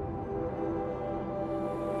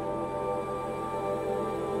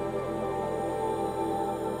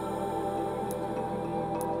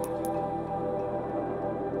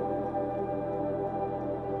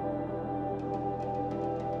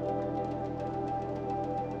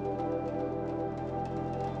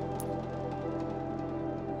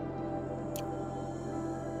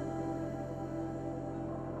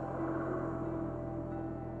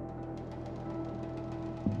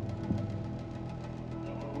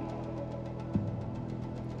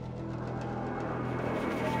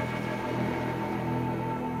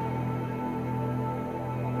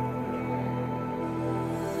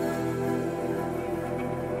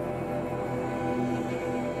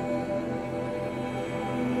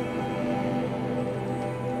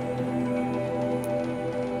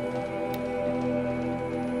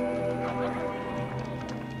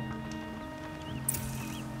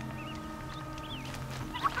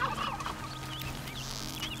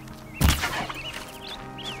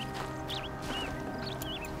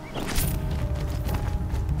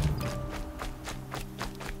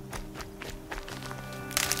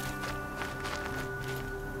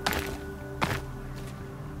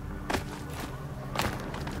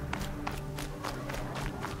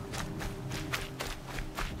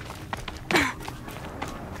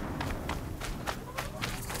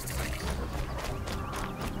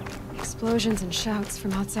 explosions and shouts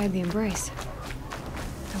from outside the embrace.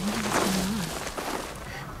 I wonder what's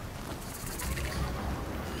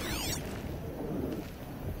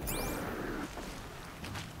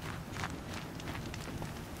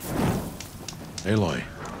going on. Aloy,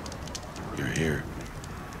 you're here.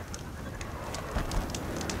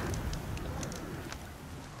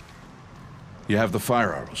 You have the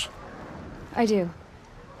fire arrows. I do.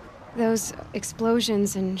 Those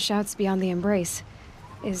explosions and shouts beyond the embrace.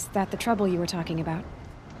 Is that the trouble you were talking about?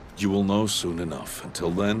 You will know soon enough.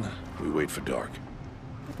 Until then, we wait for dark.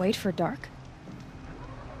 Wait for dark?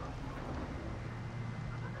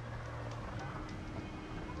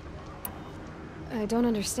 I don't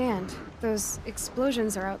understand. Those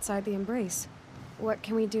explosions are outside the embrace. What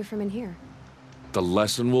can we do from in here? The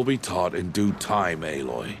lesson will be taught in due time,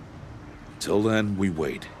 Aloy. Till then, we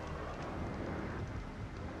wait.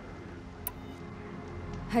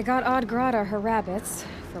 I got Odd Grata her rabbits,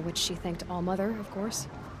 for which she thanked All-Mother, of course.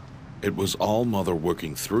 It was All-Mother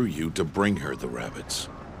working through you to bring her the rabbits.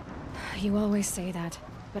 You always say that,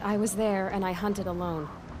 but I was there and I hunted alone.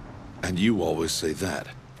 And you always say that,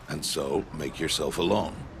 and so make yourself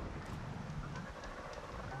alone.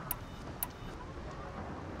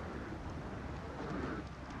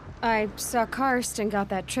 I saw Karst and got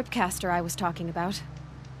that tripcaster I was talking about.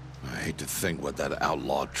 I hate to think what that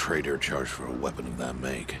outlaw trader charged for a weapon of that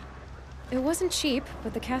make. It wasn't cheap,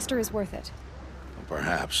 but the caster is worth it. Well,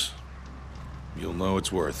 perhaps. You'll know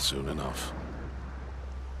it's worth soon enough.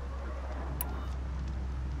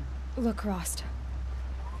 Look, Rost.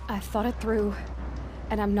 I've thought it through,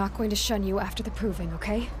 and I'm not going to shun you after the proving,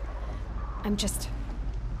 okay?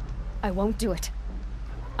 I won't do it.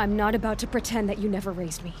 I'm not about to pretend that you never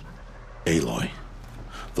raised me. Aloy,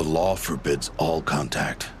 the law forbids all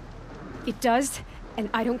contact. It does,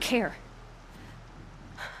 and I don't care.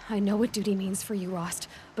 I know what duty means for you, Rost,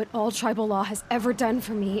 but all tribal law has ever done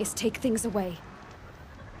for me is take things away.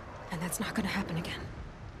 And that's not gonna happen again.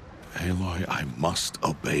 Aloy, I must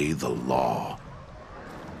obey the law.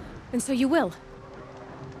 And so you will.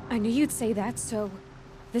 I knew you'd say that, so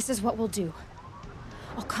this is what we'll do.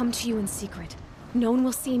 I'll come to you in secret. No one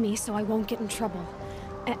will see me, so I won't get in trouble.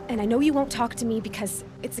 And I know you won't talk to me because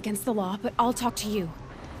it's against the law, but I'll talk to you.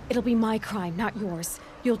 It'll be my crime, not yours.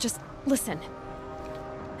 You'll just listen.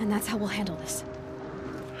 And that's how we'll handle this.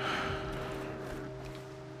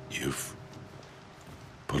 You've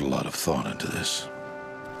put a lot of thought into this.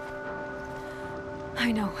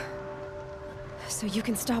 I know. So you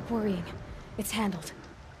can stop worrying. It's handled.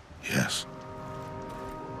 Yes.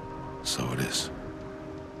 So it is.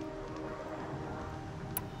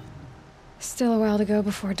 Still a while to go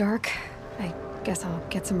before dark. I guess I'll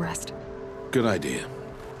get some rest. Good idea.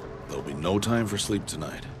 There'll be no time for sleep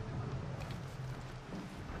tonight.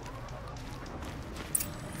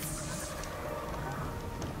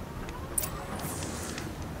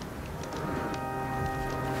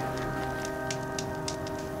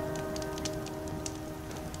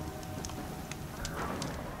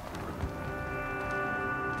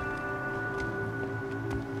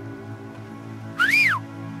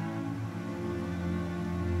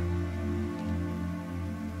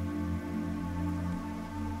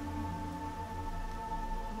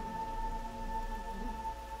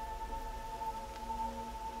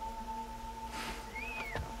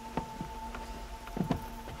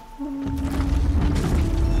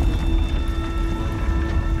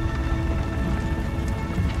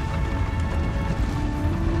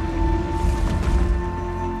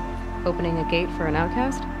 Opening a gate for an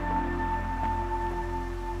outcast?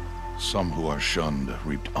 Some who are shunned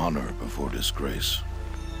reaped honor before disgrace.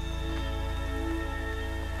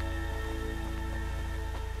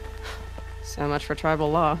 So much for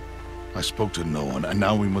tribal law. I spoke to no one, and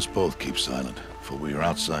now we must both keep silent, for we are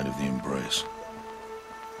outside of the embrace.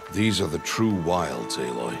 These are the true wilds,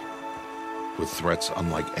 Aloy, with threats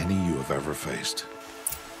unlike any you have ever faced.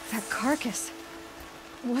 That carcass.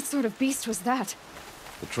 What sort of beast was that?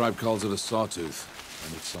 The tribe calls it a sawtooth,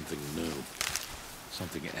 and it's something new.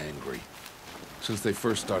 Something angry. Since they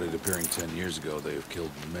first started appearing 10 years ago, they have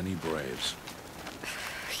killed many braves.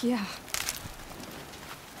 Yeah.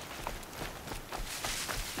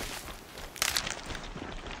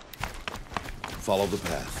 Follow the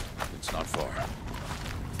path. It's not far.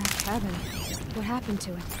 That cabin. What happened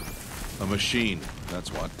to it? A machine,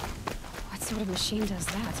 that's what. What sort of machine does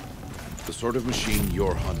that? The sort of machine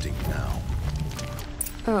you're hunting now.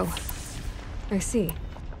 Oh. I see.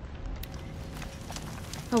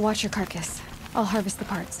 I'll watch your carcass. I'll harvest the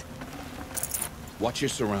parts. Watch your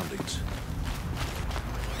surroundings.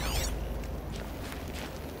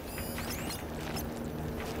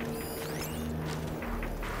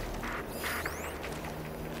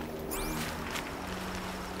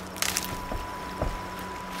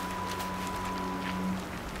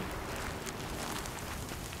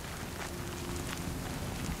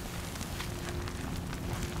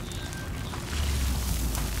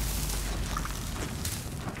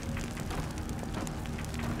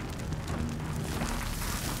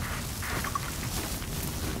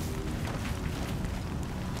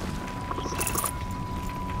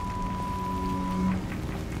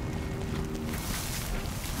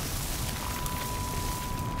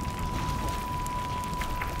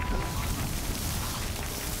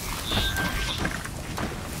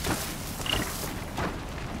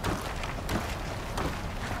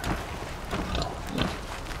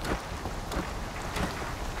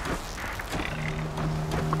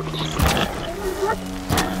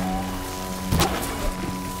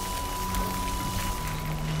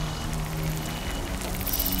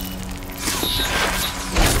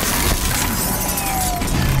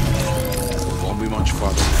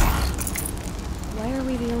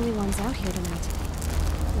 out here tonight.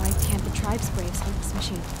 Why can't the tribe's braves hunt this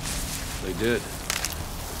machine? They did.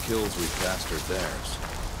 The kills we cast are theirs.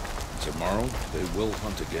 Tomorrow, they will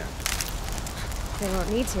hunt again. They won't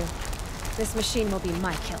need to. This machine will be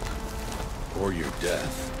my kill. Or your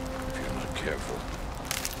death, if you're not careful.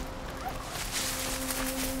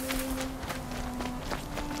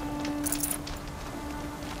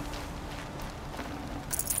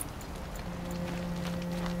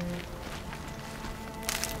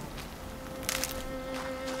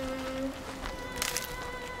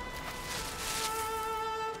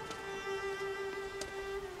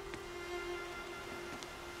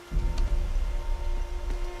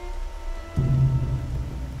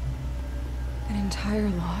 Entire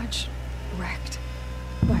lodge wrecked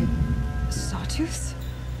by sawtooths?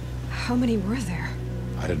 How many were there?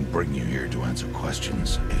 I didn't bring you here to answer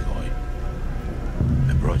questions, Aloy.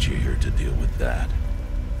 I brought you here to deal with that.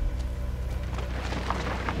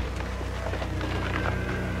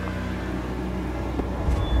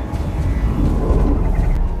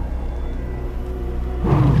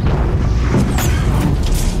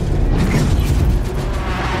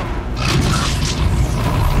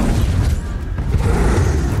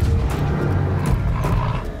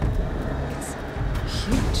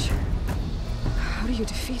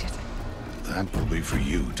 For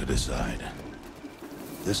you to decide.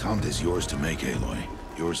 This hunt is yours to make, Aloy.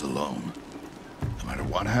 Yours alone. No matter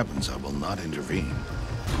what happens, I will not intervene.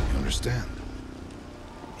 You understand?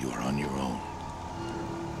 You are on your own.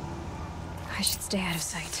 I should stay out of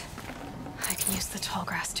sight. I can use the tall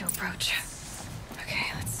grass to approach. Okay,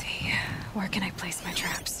 let's see. Where can I place my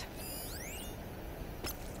traps?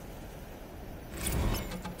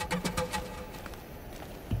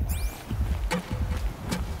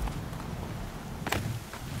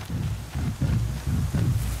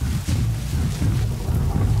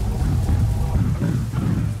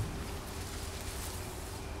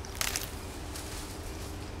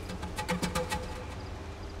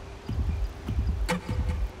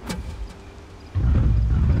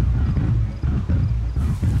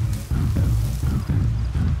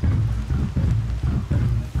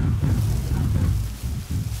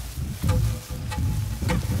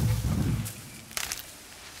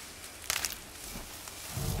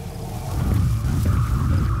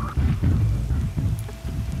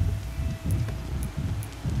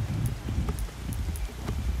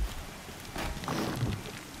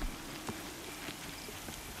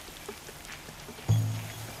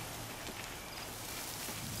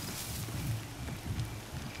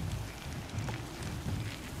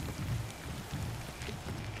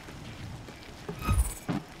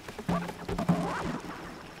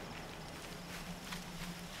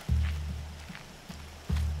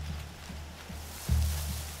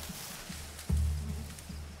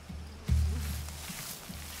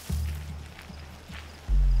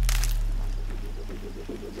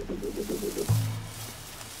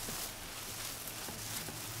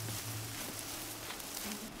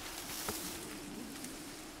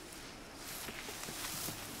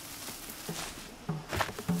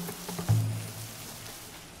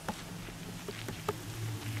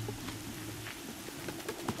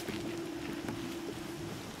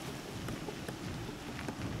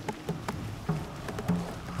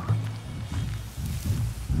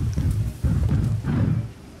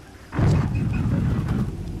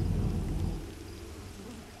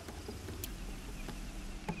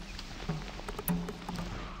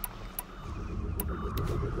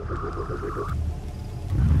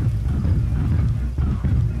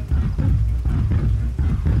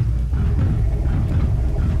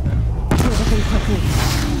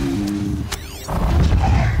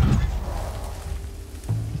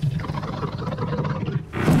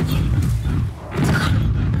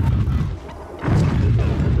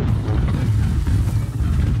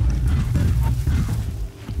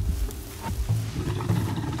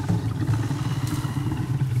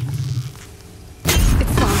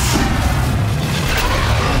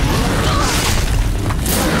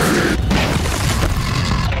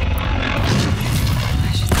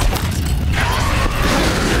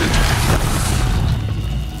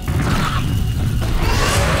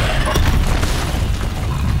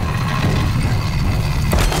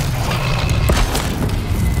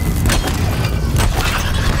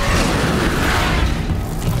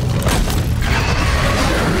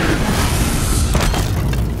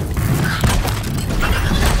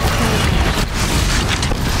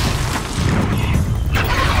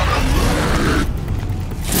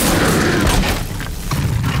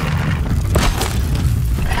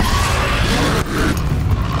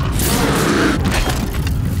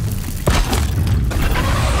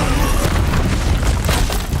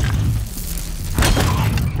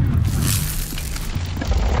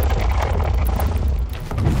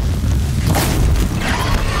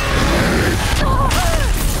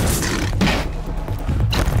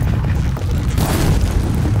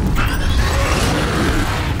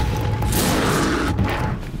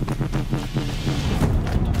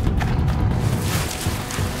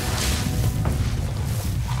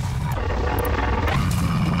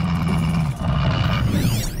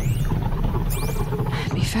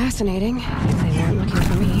 fascinating, if they weren't looking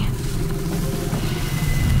for me.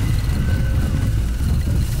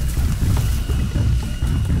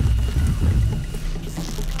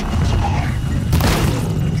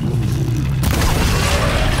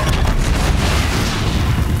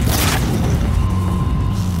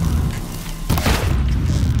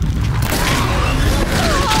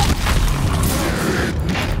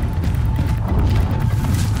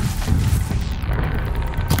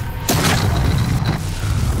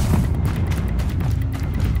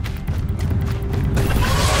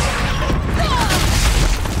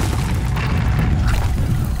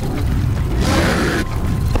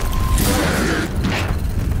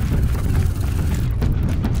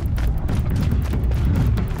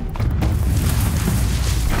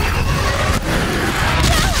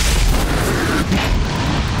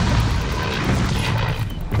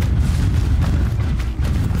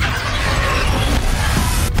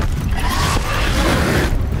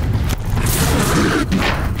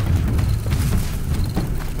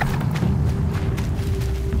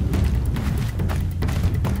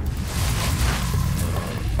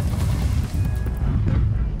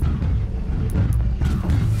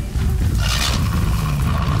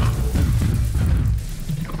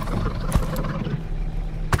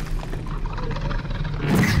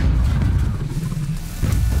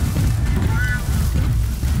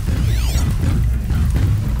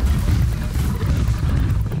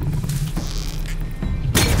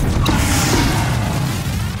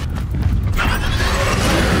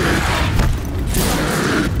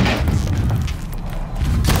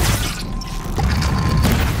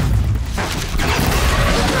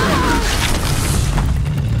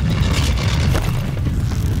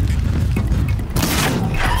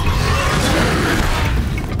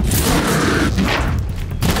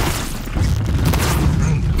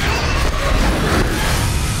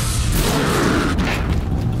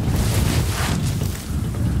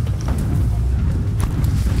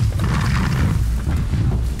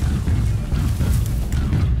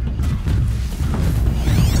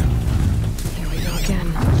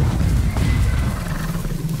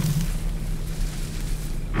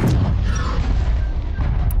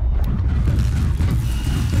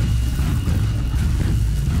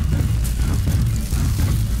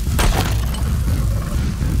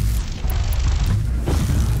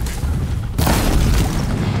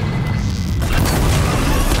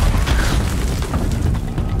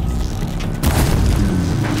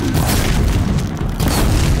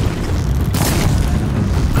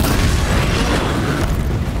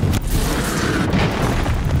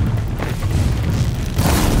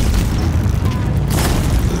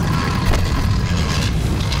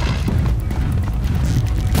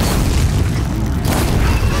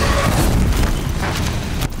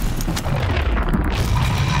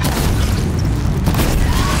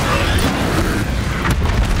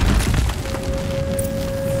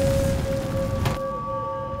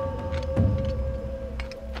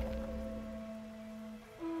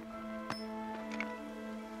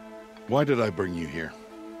 Why did I bring you here?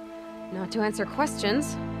 Not to answer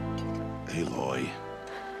questions. Aloy.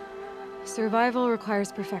 Survival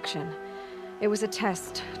requires perfection. It was a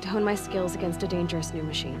test to hone my skills against a dangerous new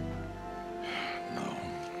machine. No.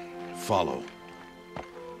 Follow.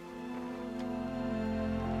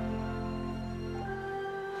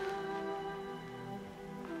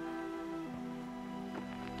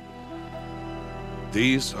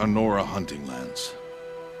 These are Nora hunting lands.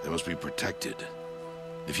 They must be protected.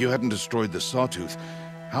 If you hadn't destroyed the Sawtooth,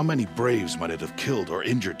 how many Braves might it have killed or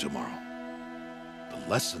injured tomorrow? The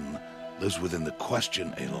lesson lives within the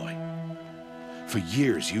question, Aloy. For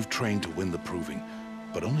years, you've trained to win the Proving,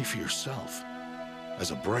 but only for yourself.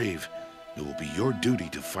 As a Brave, it will be your duty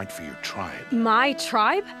to fight for your tribe. My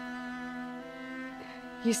tribe?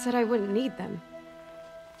 You said I wouldn't need them.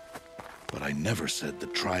 But I never said the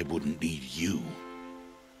tribe wouldn't need you.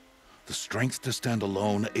 The strength to stand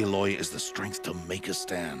alone, Aloy, is the strength to make a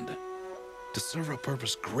stand. To serve a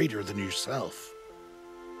purpose greater than yourself.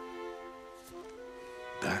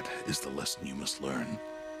 That is the lesson you must learn.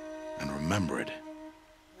 And remember it.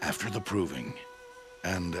 After the Proving.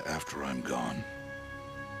 And after I'm gone.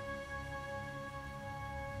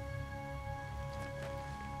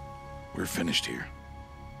 We're finished here.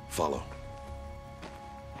 Follow.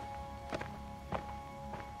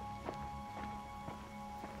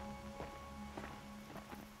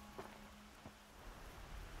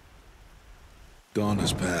 Dawn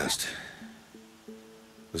has passed.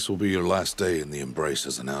 This will be your last day in the Embrace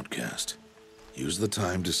as an outcast. Use the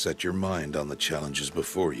time to set your mind on the challenges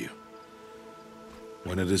before you.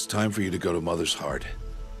 When it is time for you to go to Mother's Heart,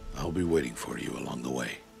 I'll be waiting for you along the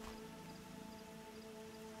way.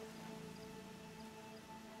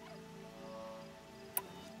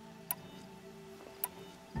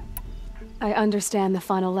 I understand the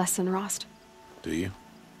final lesson, Rost. Do you?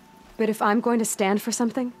 But if I'm going to stand for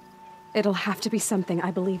something, it'll have to be something I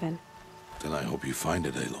believe in. Then I hope you find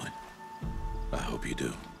it, Aloy. I hope you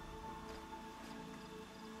do.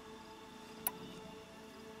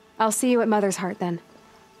 I'll see you at Mother's Heart, then.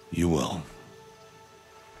 You will.